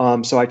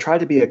 So I try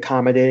to be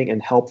accommodating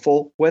and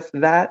helpful with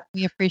that.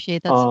 We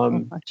appreciate that so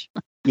much.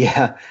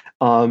 Yeah.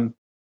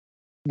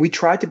 We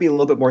try to be a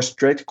little bit more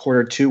strict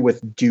Q2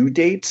 with due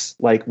dates.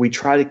 Like we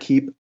try to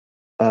keep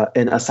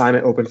an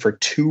assignment open for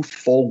 2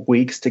 full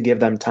weeks to give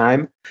them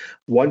time.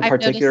 One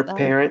particular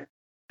parent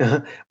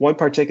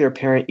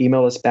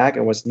emailed us back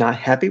and was not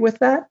happy with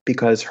that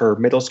because her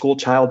middle school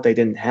child, they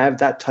didn't have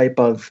that type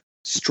of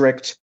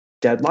strict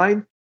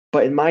deadline.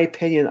 But in my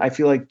opinion, I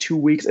feel like 2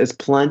 weeks is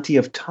plenty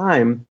of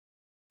time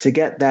to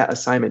get that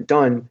assignment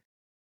done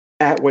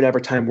at whatever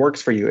time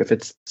works for you. If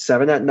it's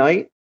 7 at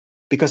night,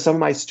 because some of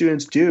my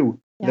students do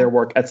their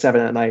work at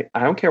 7 at night.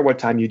 I don't care what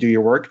time you do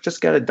your work,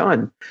 just get it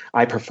done.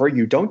 I prefer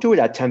you don't do it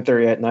at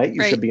 10:30 at night.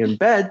 You should be in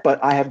bed,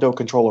 but I have no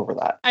control over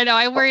that. I know.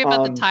 I worry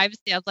about the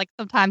timestamps. Like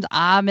sometimes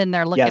I'm in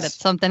there looking at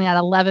something at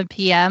 11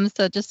 p.m.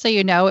 So just so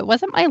you know, it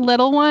wasn't my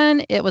little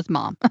one. It was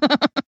mom.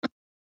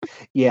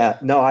 Yeah,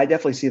 no, I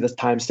definitely see this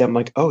timestamp. I'm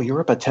like, oh,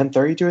 you're up at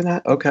 10:30 doing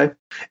that? Okay.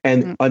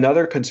 And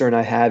another concern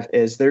I have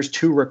is there's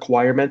 2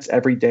 requirements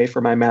every day for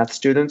my math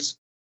students.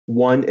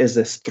 One is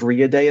this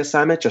 3-a-day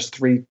assignment, just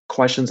 3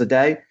 questions a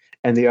day.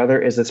 And the other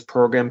is this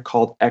program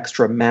called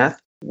Extra Math,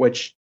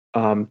 which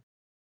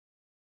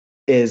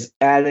is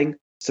adding,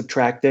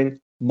 subtracting,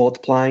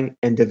 multiplying,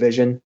 and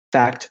division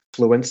fact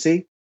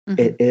fluency.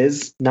 It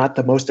is not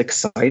the most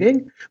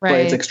exciting, but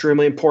it's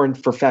extremely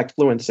important for fact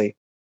fluency.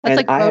 That's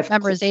like rote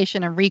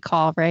memorization and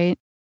recall, right?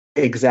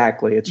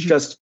 Exactly. It's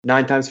just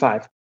 9 times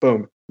 5,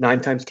 boom, 9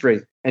 times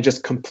 3, and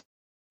just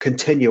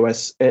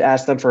continuous. It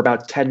asks them for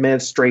about 10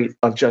 minutes straight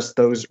of just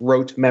those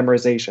rote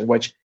memorization,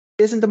 which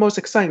isn't the most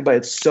exciting, but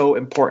it's so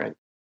important.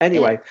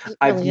 Anyway, it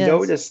I've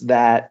noticed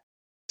that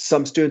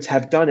some students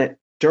have done it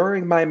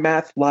during my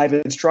math live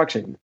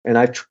instruction, and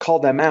I've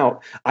called them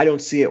out. I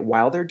don't see it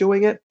while they're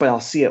doing it, but I'll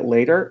see it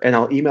later, and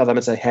I'll email them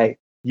and say, hey,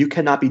 you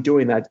cannot be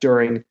doing that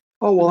during.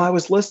 Oh, well, I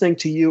was listening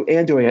to you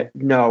and doing it.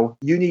 No,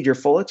 you need your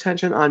full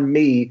attention on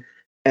me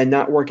and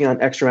not working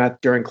on extra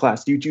math during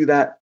class. You do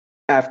that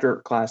after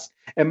class.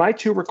 And my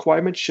 2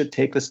 requirements should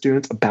take the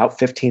students about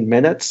 15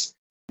 minutes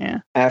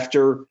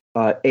after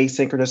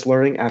asynchronous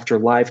learning, after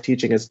live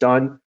teaching is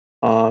done.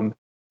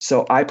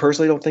 So I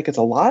personally don't think it's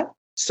a lot.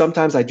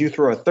 Sometimes I do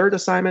throw a 3rd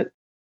assignment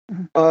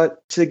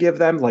to give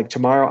them. Like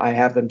tomorrow, I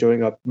have them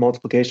doing a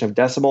multiplication of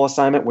decimal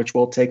assignment, which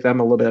will take them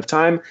a little bit of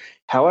time.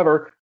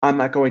 However, I'm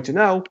not going to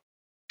know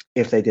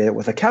if they did it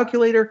with a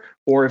calculator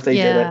or if they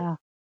did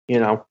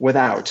it,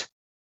 without.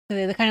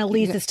 That kind of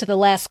leads us to the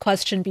last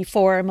question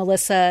before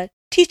Melissa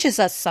teaches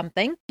us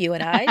something, you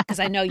and I, because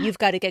I know you've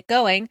got to get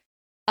going.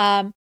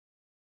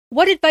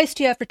 What advice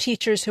do you have for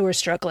teachers who are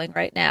struggling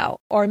right now?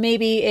 Or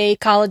maybe a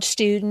college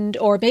student,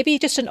 or maybe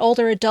just an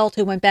older adult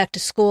who went back to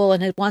school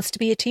and wants to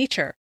be a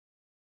teacher?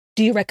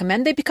 Do you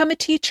recommend they become a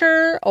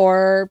teacher,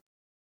 or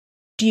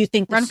do you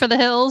think run for the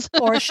hills?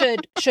 Or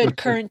should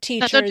current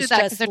teachers don't do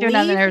that, just they're leave?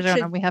 doing that in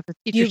Arizona. We have the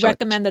teacher. Do you shortage.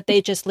 recommend that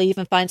they just leave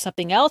and find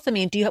something else? I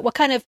mean, what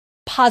kind of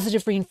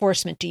positive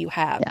reinforcement do you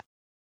have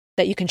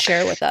that you can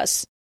share with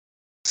us?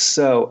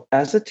 So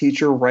as a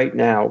teacher right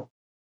now,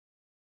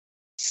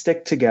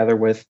 stick together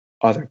with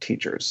other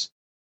teachers.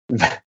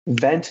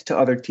 Vent to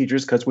other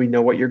teachers because we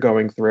know what you're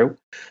going through.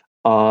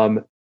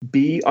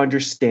 Be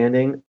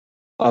understanding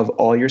of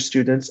all your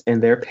students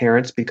and their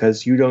parents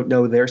because you don't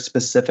know their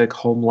specific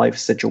home life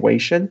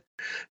situation.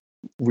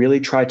 Really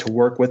try to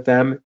work with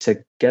them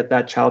to get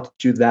that child to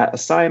do that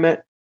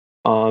assignment.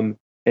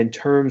 In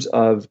terms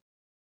of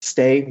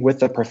staying with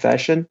the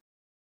profession,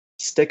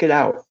 stick it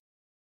out.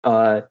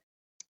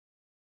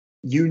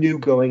 You knew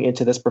going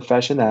into this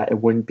profession that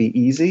it wouldn't be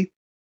easy.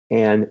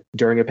 And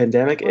during a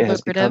pandemic, it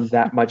has become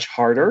that much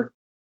harder.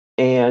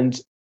 And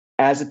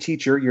as a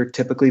teacher, you're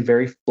typically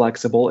very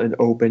flexible and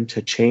open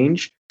to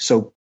change.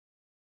 So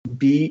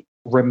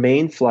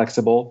remain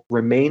flexible,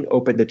 remain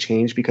open to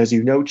change because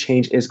you know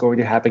change is going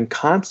to happen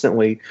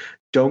constantly.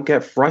 Don't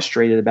get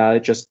frustrated about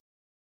it. Just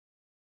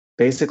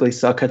basically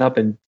suck it up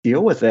and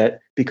deal with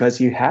it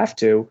because you have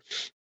to.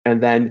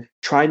 And then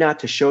try not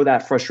to show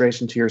that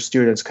frustration to your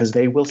students because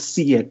they will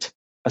see it,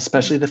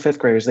 especially the 5th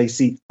graders. They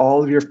see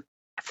all of your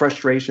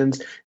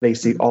frustrations. They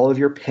see all of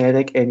your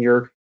panic and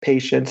your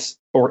patience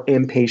or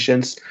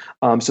impatience.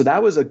 So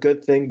that was a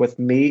good thing with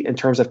me in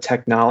terms of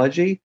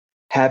technology,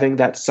 having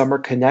that Summer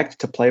Connect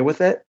to play with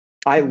it.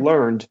 I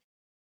learned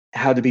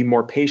how to be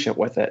more patient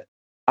with it.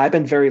 I've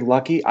been very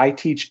lucky. I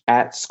teach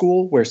at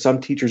school where some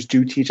teachers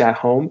do teach at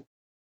home.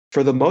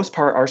 For the most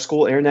part, our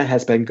school internet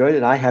has been good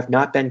and I have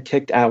not been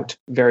kicked out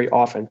very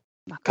often.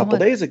 A couple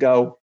days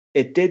ago,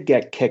 I did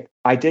get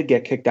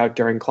kicked out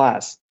during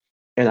class.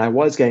 And I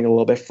was getting a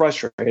little bit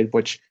frustrated,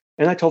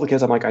 and I told the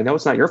kids, I'm like, I know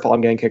it's not your fault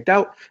I'm getting kicked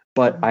out,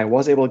 but I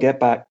was able to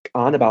get back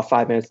on about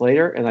 5 minutes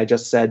later. And I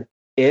just said,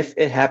 if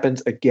it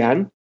happens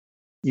again,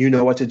 you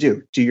know what to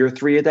do. Do your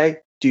 3 a day,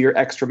 do your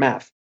extra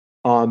math.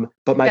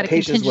 But my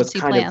patience was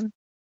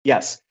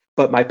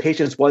but my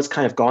patience was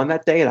kind of gone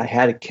that day. And I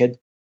had a kid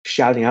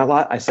shouting out a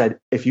lot. I said,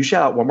 if you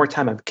shout out one more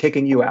time, I'm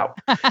kicking you out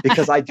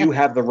because I do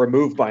have the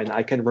remove button.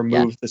 I can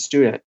remove the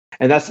student.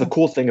 And that's the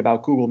cool thing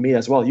about Google Meet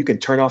as well. You can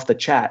turn off the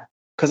chat.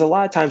 Because a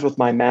lot of times with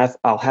my math,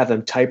 I'll have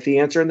them type the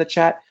answer in the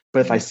chat.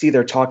 But if I see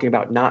they're talking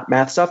about not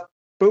math stuff,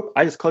 boop,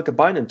 I just click a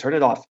button and turn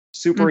it off.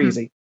 Super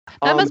easy.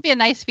 That must be a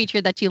nice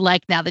feature that you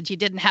like now that you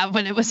didn't have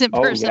when it was in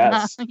person.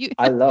 Yes. Huh?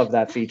 I love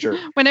that feature.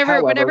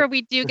 Whenever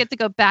we do get to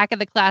go back in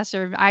the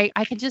classroom, I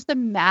can just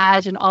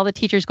imagine all the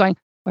teachers going,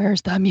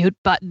 where's the mute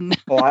button?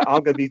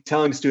 I'm going to be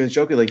telling students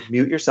jokingly,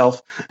 mute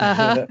yourself.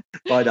 But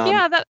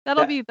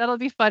that'll be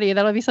funny.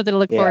 That'll be something to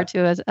look forward to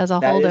as a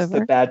holdover.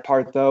 The bad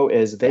part though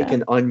is they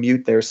can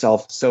unmute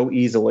themselves so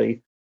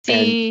easily.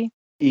 See,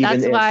 Even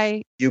That's if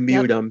why. you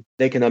mute them,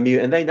 they can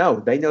unmute, and they know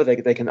they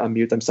can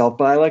unmute themselves.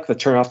 But I like the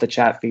turn off the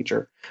chat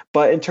feature.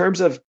 But in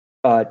terms of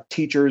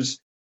teachers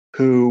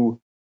who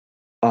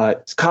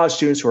college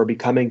students who are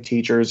becoming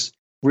teachers,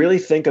 really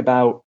think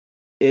about,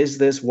 is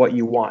this what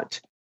you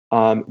want?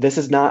 This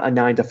is not a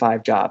 9 to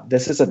 5 job.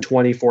 This is a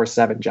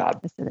 24/7 job.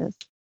 Yes, it is.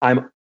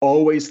 I'm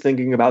always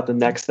thinking about the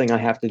next thing I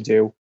have to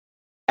do.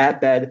 At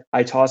bed,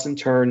 I toss and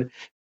turn,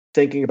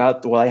 thinking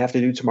about what I have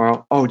to do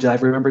tomorrow. Oh, did I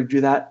remember to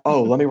do that?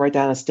 Oh, let me write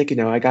down a sticky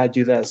note. I got to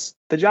do this.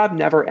 The job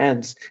never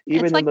ends,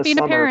 even It's in like the being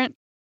summer. a parent.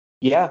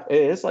 Yeah,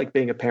 it is like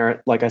being a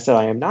parent. Like I said,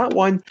 I am not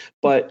one,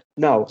 but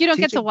no. You don't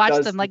get to teaching watch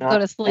does them like not go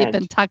to sleep end.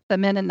 and tuck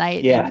them in at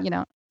night Yeah.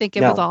 and, think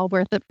it was No. all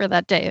worth it for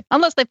that day.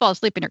 Unless they fall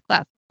asleep in your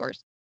class, of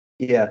course.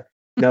 Yeah.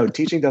 No,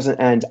 teaching doesn't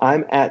end.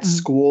 I'm at Mhm.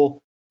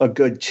 school a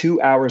good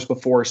 2 hours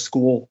before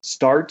school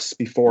starts,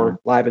 before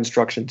live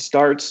instruction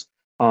starts.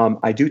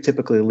 I do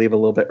typically leave a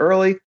little bit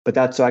early, but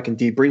that's so I can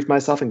debrief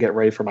myself and get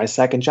ready for my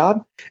second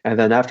job. And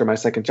then after my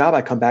second job,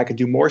 I come back and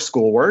do more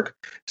schoolwork.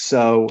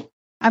 So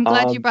I'm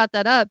glad you brought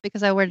that up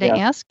because I wanted to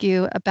ask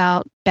you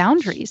about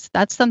boundaries.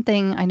 That's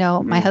something I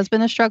know my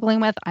husband is struggling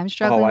with. I'm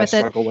struggling with I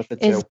it. struggle with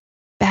it Is too.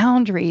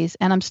 boundaries.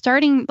 And I'm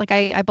starting, like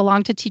I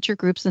belong to teacher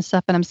groups and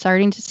stuff, and I'm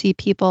starting to see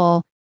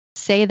people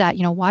say that,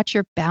 watch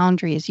your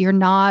boundaries. You're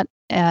not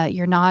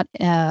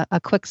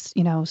a quick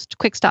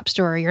stop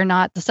store. You're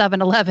not the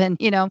 7-Eleven.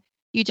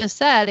 You just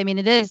said, I mean,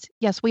 it is,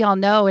 yes, we all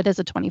know it is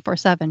a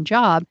 24/7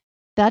 job.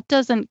 That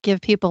doesn't give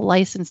people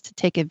license to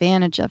take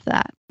advantage of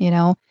that.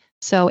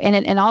 So,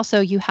 and also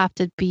you have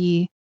to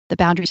be the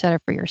boundary setter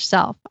for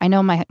yourself. I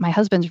know my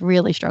husband's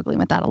really struggling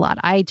with that a lot.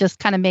 I just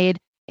kind of made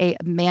a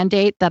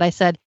mandate that I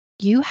said,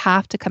 you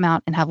have to come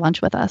out and have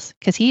lunch with us,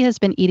 because he has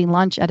been eating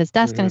lunch at his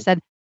desk. And I said,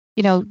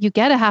 you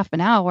get a half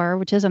an hour,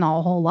 which isn't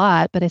a whole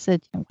lot. But I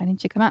said, why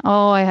didn't you come out?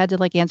 Oh, I had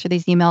to answer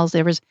these emails.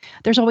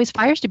 There's always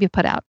fires to be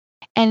put out.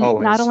 And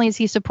not only is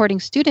he supporting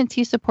students,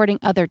 he's supporting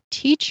other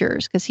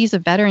teachers because he's a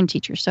veteran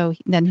teacher. So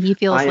then he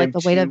feels like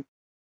the weight of,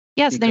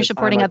 yes, then you're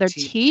supporting other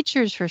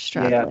teachers for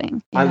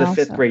struggling. I'm the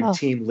fifth grade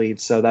team lead.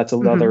 So that's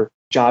another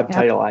job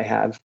title I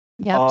have.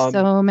 Yep.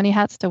 So many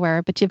hats to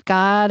wear, but you've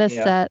got to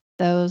set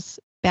those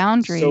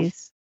boundaries.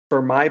 So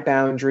for my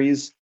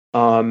boundaries,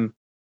 when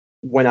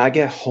I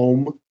get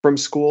home from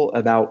school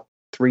about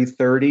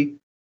 3:30,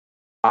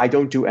 I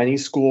don't do any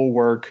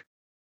schoolwork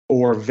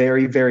or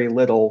very, very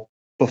little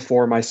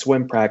before my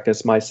swim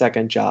practice, my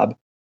second job.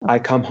 I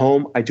come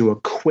home, I do a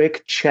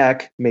quick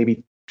check,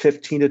 maybe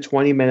 15 to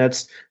 20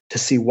 minutes to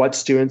see what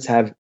students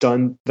have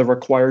done the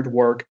required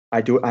work. I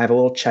have a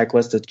little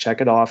checklist to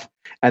check it off,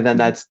 and then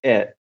that's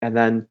it. And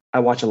then I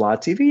watch a lot of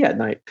TV at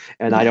night,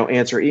 and I don't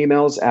answer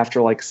emails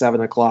after like 7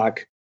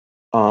 o'clock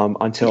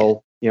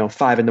until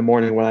 5 in the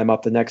morning when I'm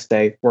up the next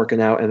day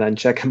working out and then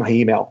checking my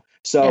email.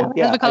 So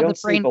I don't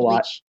sleep a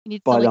lot,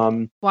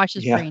 but wash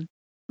his brain.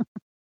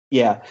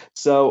 Yeah.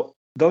 So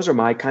those are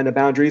my kind of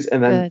boundaries.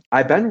 And then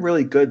I've been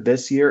really good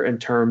this year in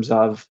terms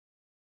of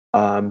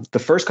the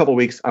first couple of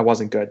weeks, I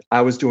wasn't good.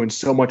 I was doing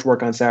so much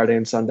work on Saturday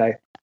and Sunday.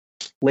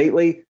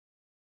 Lately,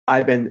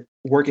 I've been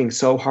working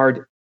so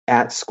hard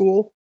at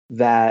school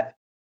that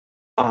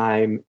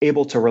I'm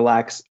able to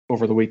relax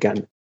over the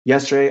weekend.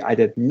 Yesterday, I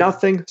did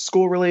nothing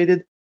school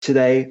related.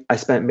 Today, I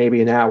spent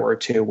maybe an hour or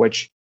two,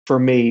 which for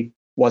me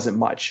wasn't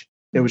much.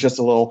 It was just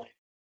a little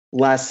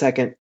last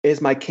second.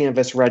 Is my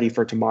Canvas ready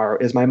for tomorrow?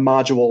 Is my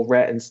module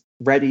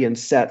ready and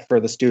set for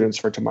the students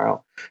for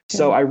tomorrow?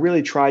 So I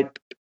really tried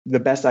the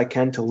best I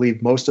can to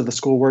leave most of the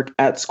schoolwork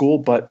at school,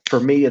 but for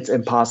me, it's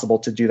impossible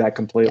to do that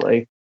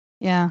completely.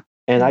 Yeah.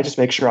 And I just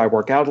make sure I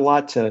work out a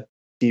lot to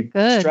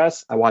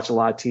de-stress. I watch a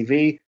lot of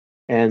TV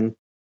and,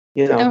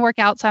 and work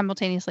out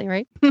simultaneously,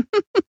 right?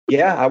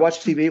 Yeah. I watch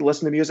TV,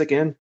 listen to music,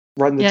 and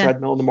run the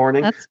treadmill in the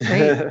morning. That's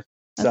great.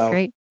 That's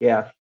great.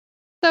 Yeah.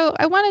 So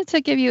I wanted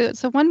to give you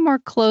one more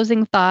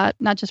closing thought,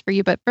 not just for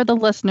you, but for the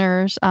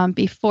listeners,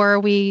 before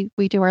we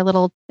do our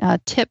little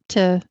tip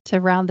to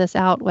round this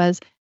out,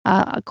 was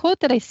a quote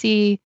that I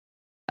see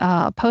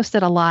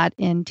posted a lot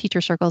in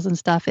teacher circles and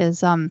stuff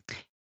is,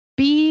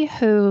 be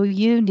who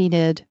you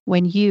needed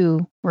when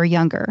you were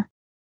younger.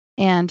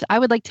 And I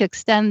would like to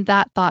extend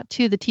that thought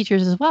to the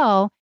teachers as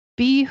well.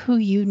 Be who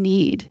you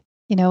need.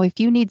 If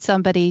you need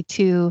somebody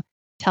to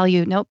tell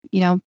you, nope,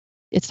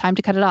 it's time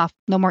to cut it off.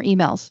 No more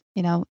emails.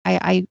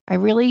 I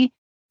really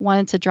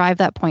wanted to drive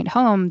that point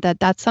home, that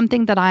that's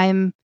something that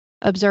I'm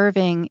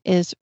observing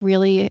is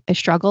really a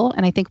struggle.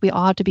 And I think we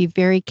all have to be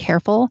very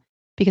careful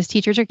because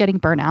teachers are getting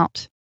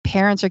burnout.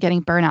 Parents are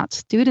getting burnout.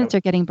 Students are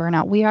getting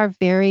burnout. We are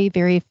very,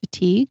 very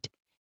fatigued.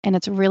 And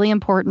it's really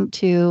important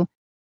to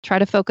try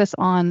to focus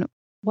on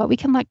what we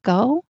can let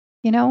go.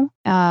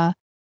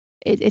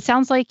 It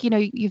sounds like,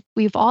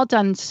 we've all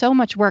done so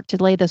much work to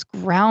lay this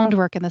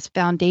groundwork and this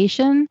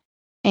foundation.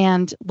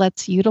 And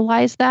let's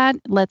utilize that.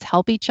 Let's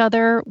help each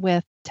other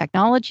with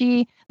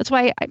technology. That's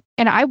why,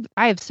 I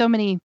have so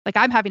many,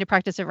 I'm having to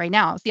practice it right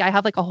now. See, I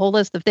have a whole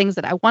list of things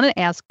that I want to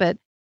ask, but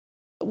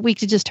we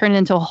could just turn it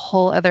into a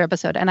whole other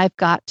episode. And I've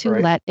got to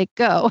let it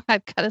go.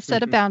 I've got to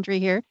set a boundary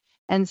here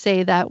and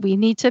say that we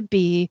need to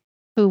be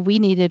who we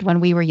needed when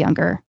we were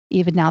younger,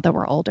 even now that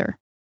we're older.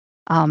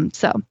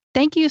 So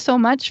thank you so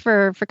much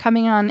for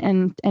coming on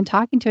and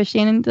talking to us,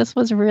 Shannon. This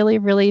was really,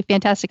 really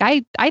fantastic.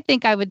 I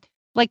think I would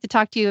like to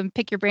talk to you and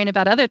pick your brain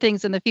about other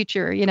things in the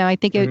future. I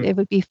think it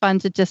would be fun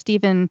to just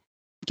even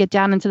get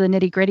down into the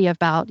nitty gritty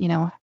about,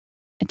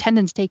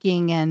 attendance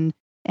taking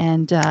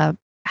and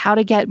how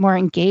to get more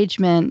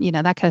engagement,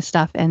 that kind of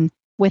stuff. And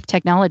with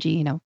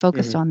technology,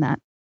 focused on that.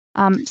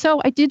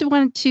 So I did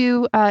want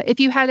to, if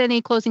you had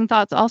any closing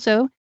thoughts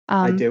also.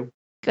 I do.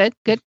 Good.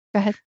 Go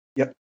ahead.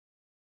 Yep.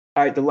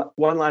 All right. The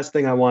one last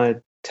thing I want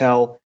to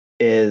tell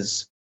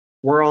is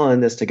we're all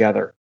in this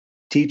together.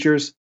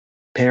 Teachers,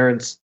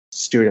 parents,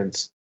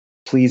 students,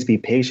 please be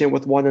patient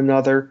with one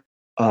another.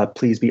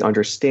 Please be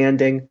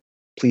understanding.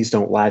 Please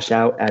don't lash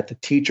out at the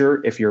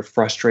teacher if you're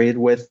frustrated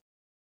with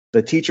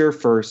the teacher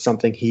for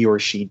something he or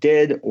she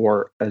did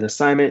or an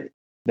assignment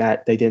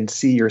that they didn't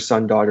see your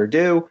son, daughter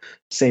do.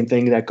 Same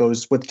thing that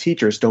goes with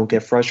teachers. Don't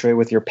get frustrated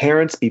with your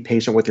parents. Be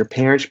patient with your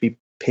parents. Be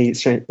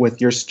patient with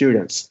your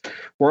students.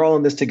 We're all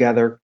in this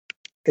together.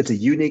 It's a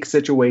unique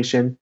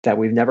situation that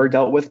we've never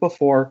dealt with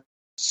before.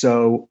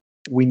 So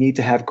we need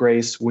to have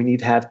grace. We need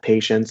to have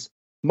patience.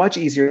 Much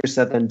easier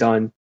said than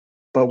done,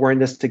 but we're in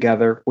this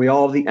together. We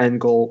all have the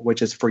end goal,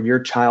 which is for your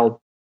child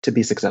to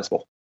be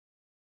successful.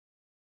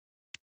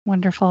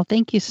 Wonderful.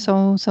 Thank you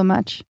so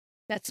much.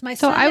 That's my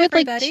son, I would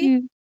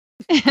everybody.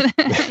 like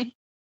to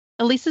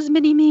Elisa's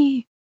mini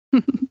me.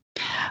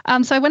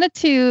 So I wanted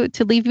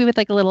to leave you with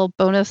like a little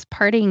bonus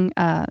parting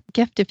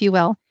gift, if you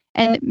will.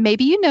 And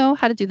maybe you know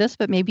how to do this,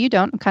 but maybe you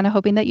don't. I'm kind of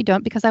hoping that you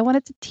don't, because I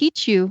wanted to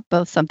teach you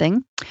both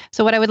something.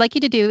 So what I would like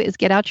you to do is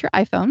get out your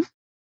iPhone.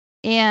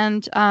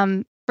 And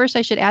first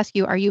I should ask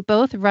you, are you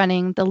both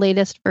running the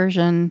latest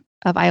version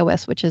of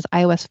iOS, which is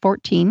iOS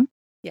 14?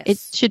 Yes.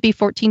 It should be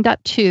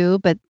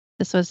 14.2, but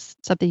this was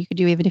something you could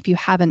do even if you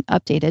haven't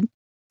updated.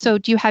 So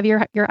do you have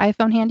your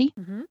iPhone handy?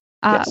 Mm-hmm.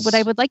 Yes. What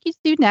I would like you to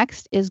do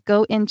next is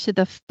go into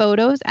the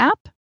Photos app,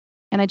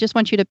 and I just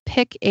want you to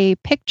pick a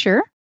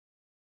picture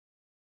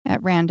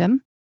at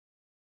random.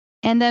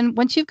 And then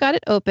once you've got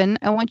it open,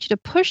 I want you to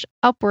push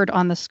upward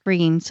on the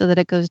screen so that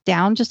it goes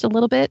down just a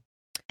little bit.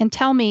 And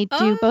tell me,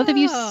 do both of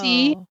you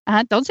see?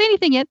 Don't say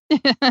anything yet.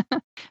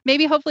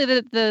 Maybe hopefully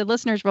the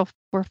listeners will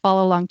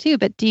follow along too.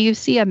 But do you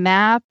see a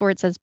map where it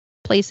says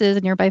places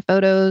and nearby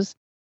photos,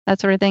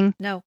 that sort of thing?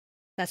 No,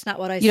 that's not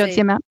what I see. You don't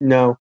see a map?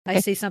 No. I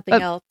see something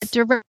else.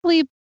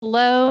 Directly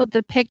below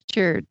the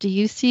picture, do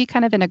you see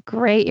kind of in a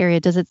gray area,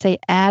 does it say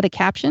add a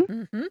caption?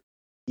 Mm-hmm.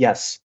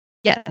 Yes.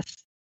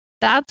 Yes.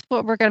 That's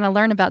what we're going to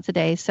learn about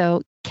today.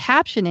 So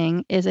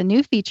captioning is a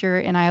new feature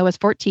in iOS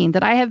 14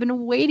 that I have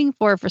been waiting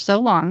for so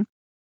long.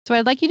 So what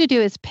I'd like you to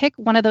do is pick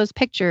one of those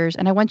pictures,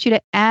 and I want you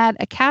to add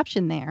a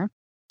caption there.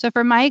 So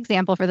for my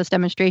example, for this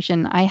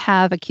demonstration, I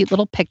have a cute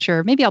little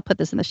picture. Maybe I'll put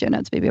this in the show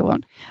notes. Maybe I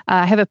won't.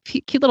 I have a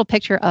cute little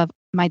picture of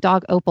my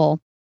dog,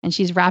 Opal, and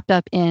she's wrapped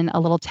up in a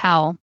little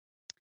towel.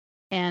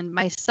 And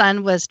my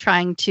son was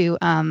trying to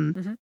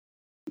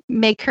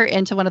make her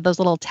into one of those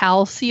little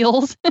towel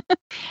seals.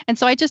 And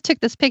so I just took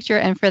this picture,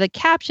 and for the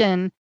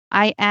caption,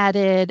 I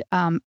added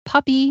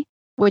puppy,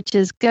 which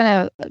is going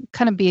to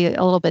kind of be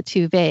a little bit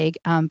too vague.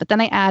 But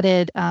then I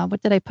added,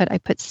 what did I put? I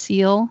put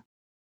seal.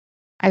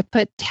 I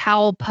put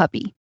towel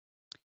puppy.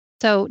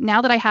 So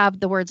now that I have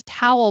the words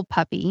towel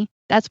puppy,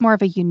 that's more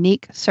of a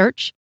unique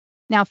search.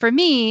 Now for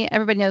me,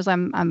 everybody knows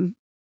I'm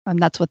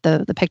nuts with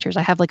the pictures.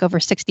 I have like over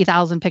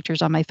 60,000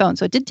 pictures on my phone.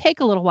 So it did take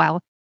a little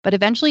while, but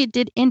eventually it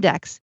did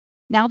index.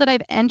 Now that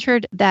I've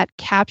entered that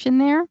caption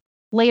there,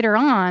 later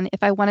on,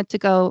 if I wanted to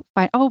go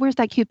find, where's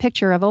that cute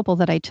picture of Opal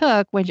that I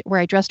took where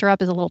I dressed her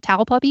up as a little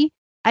towel puppy,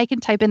 I can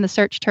type in the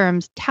search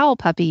terms towel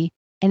puppy,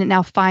 and it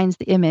now finds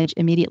the image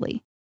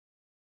immediately.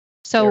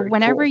 So Very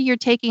whenever cool. you're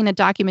taking a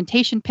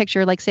documentation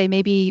picture, like say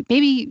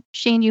maybe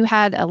Shane, you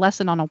had a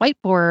lesson on a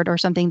whiteboard or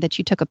something that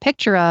you took a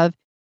picture of,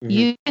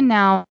 you can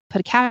now put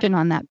a caption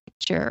on that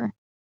picture.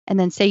 And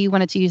then say you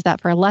wanted to use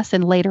that for a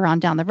lesson later on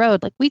down the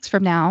road, like weeks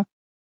from now.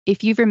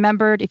 If you've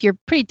remembered, if you're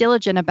pretty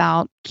diligent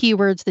about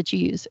keywords that you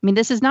use. I mean,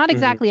 this is not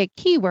exactly a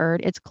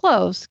keyword. It's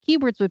close.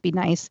 Keywords would be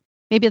nice.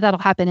 Maybe that'll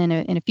happen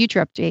in a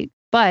future update.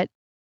 But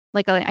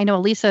like I know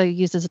Elisa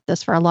uses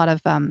this for a lot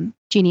of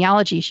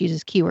genealogy. She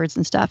uses keywords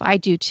and stuff. I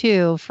do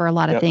too for a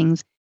lot of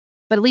things.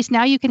 But at least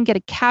now you can get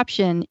a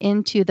caption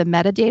into the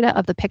metadata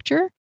of the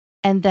picture.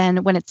 And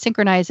then when it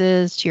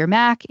synchronizes to your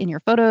Mac in your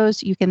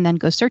photos, you can then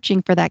go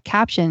searching for that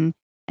caption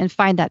and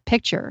find that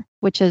picture,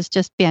 which is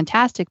just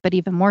fantastic, but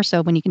even more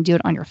so when you can do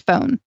it on your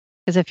phone.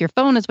 Because if your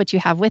phone is what you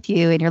have with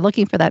you and you're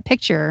looking for that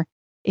picture,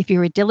 if you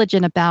were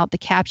diligent about the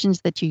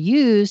captions that you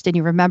used and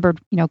you remembered,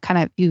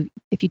 if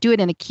you do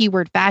it in a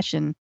keyword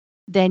fashion,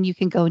 then you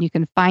can go and you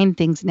can find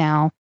things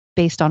now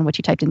based on what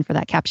you typed in for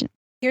that caption.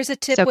 Here's a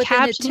tip So within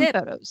a captioning tip.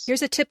 photos.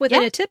 Here's a tip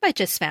within a tip I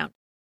just found.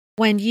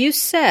 When you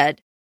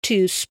said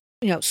to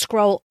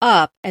scroll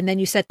up and then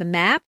you said the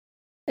map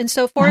and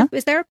so forth,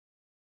 is there?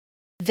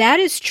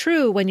 That is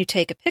true when you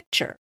take a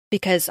picture,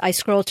 because I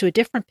scroll to a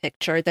different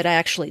picture that I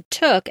actually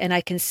took and I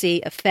can see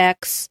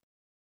effects,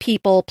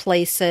 people,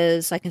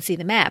 places, I can see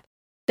the map.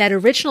 that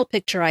original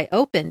picture I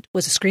opened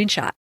was a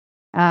screenshot.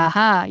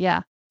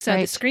 Yeah. So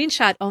the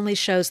screenshot only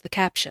shows the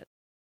caption.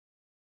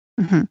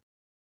 Mm-hmm.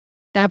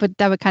 That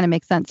would kind of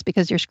make sense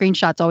because your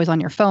screenshot's always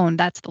on your phone.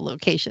 That's the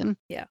location.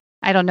 Yeah.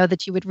 I don't know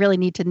that you would really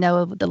need to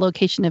know the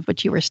location of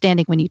which you were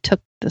standing when you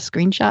took the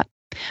screenshot.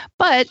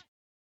 But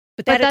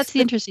that's the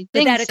interesting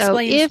thing. But that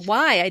explains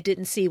why I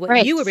didn't see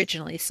what you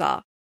originally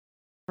saw.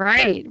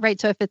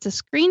 Right. So if it's a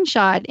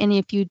screenshot, and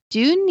if you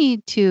do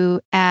need to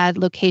add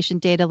location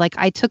data, like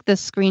I took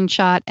this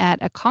screenshot at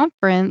a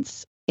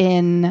conference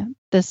in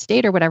the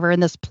state or whatever, in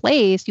this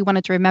place, you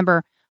wanted to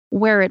remember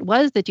where it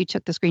was that you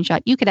took the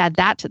screenshot, you could add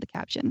that to the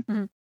caption.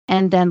 Mm-hmm.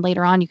 And then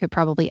later on, you could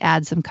probably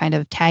add some kind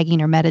of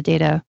tagging or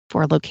metadata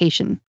for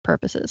location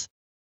purposes.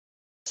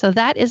 So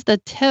that is the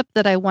tip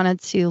that I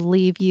wanted to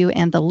leave you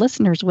and the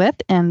listeners with,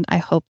 and I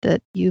hope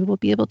that you will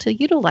be able to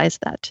utilize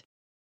that.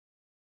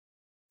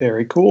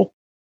 Very cool.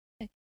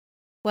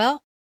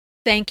 Well,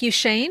 thank you,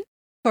 Shane,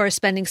 for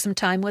spending some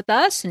time with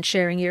us and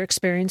sharing your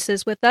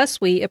experiences with us.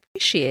 We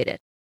appreciate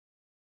it.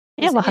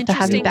 Yeah, we'll have to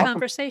have you back.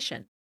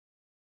 Conversation.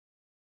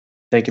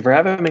 Thank you for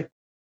having me.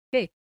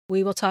 Okay,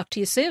 we will talk to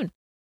you soon.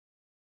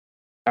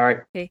 All right.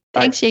 Okay.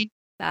 Thanks, Shane.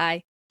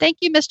 Bye. Thank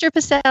you, Mr.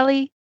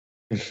 Pacelli.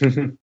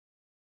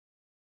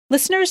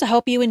 Listeners, I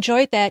hope you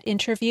enjoyed that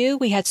interview.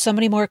 We had so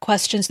many more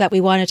questions that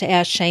we wanted to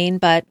ask Shane,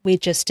 but we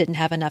just didn't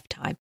have enough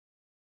time.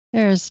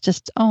 There's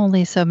just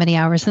only so many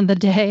hours in the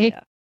day.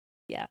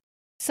 Yeah.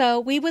 So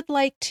we would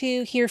like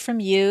to hear from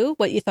you,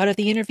 what you thought of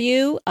the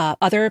interview,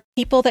 other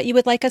people that you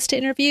would like us to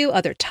interview,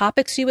 other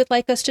topics you would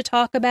like us to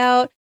talk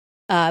about.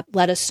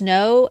 Let us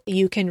know.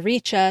 You can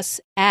reach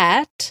us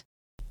at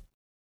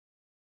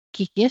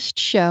Geekiest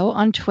Show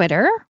on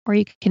Twitter, or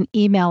you can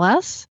email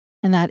us,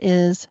 and that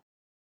is...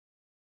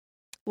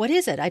 What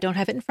is it? I don't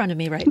have it in front of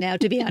me right now,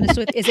 to be honest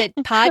with you. Is it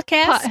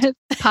podcast?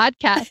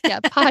 Podcast, yeah.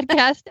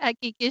 Podcast at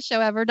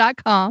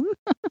geekiestshowever.com.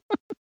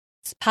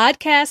 It's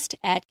podcast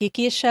at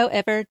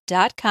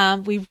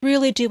geekiestshowever.com. We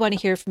really do want to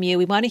hear from you.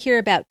 We want to hear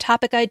about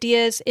topic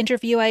ideas,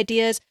 interview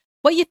ideas,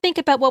 what you think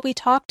about what we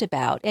talked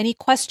about, any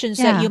questions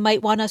that you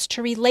might want us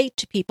to relate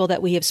to people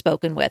that we have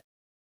spoken with.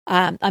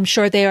 I'm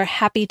sure they are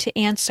happy to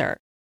answer.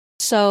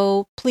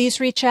 So please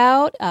reach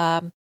out.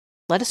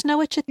 Let us know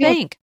what you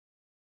think.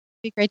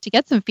 It'd be great to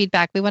get some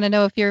feedback. We want to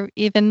know if you're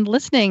even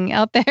listening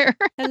out there.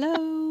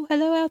 Hello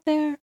out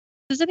there.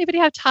 Does anybody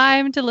have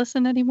time to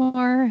listen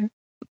anymore?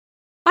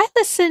 I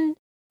listen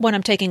when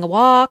I'm taking a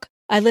walk.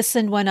 I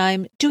listen when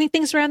I'm doing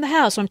things around the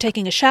house, when I'm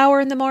taking a shower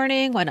in the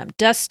morning, when I'm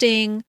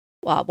dusting,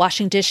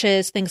 washing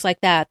dishes, things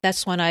like that.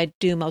 That's when I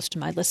do most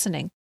of my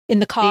listening. In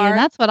the car. And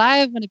that's what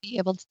I want to be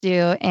able to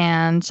do.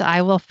 And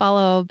I will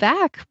follow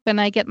back when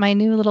I get my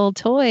new little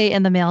toy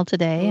in the mail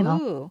today. And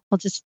we'll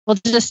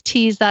just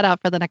tease that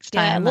out for the next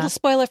time. Yeah, a little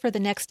spoiler for the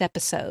next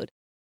episode.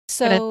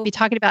 So we're going to be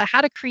talking about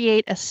how to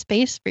create a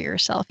space for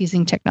yourself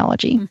using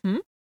technology. Mm-hmm.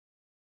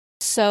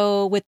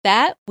 So with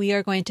that, we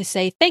are going to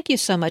say thank you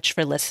so much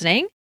for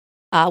listening.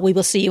 We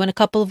will see you in a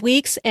couple of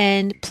weeks,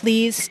 and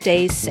please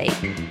stay safe.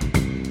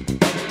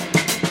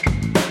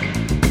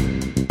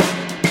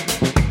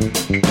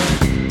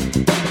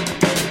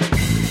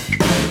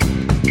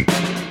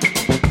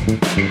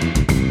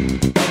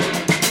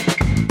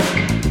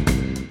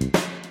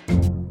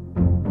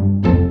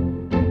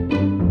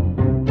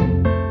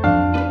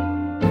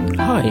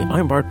 Hi,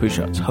 I'm Bart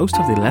Busschots, host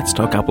of the Let's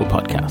Talk Apple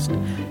podcast.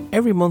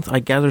 Every month I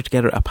gather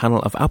together a panel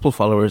of Apple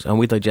followers and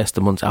we digest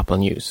the month's Apple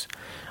news.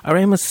 Our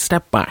aim is to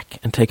step back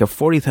and take a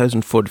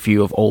 40,000-foot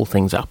view of all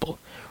things Apple.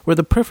 We're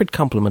the perfect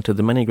complement to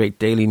the many great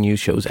daily news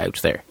shows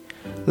out there.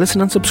 Listen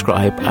and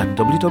subscribe at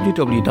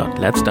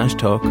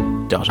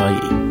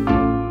www.lets-talk.ie.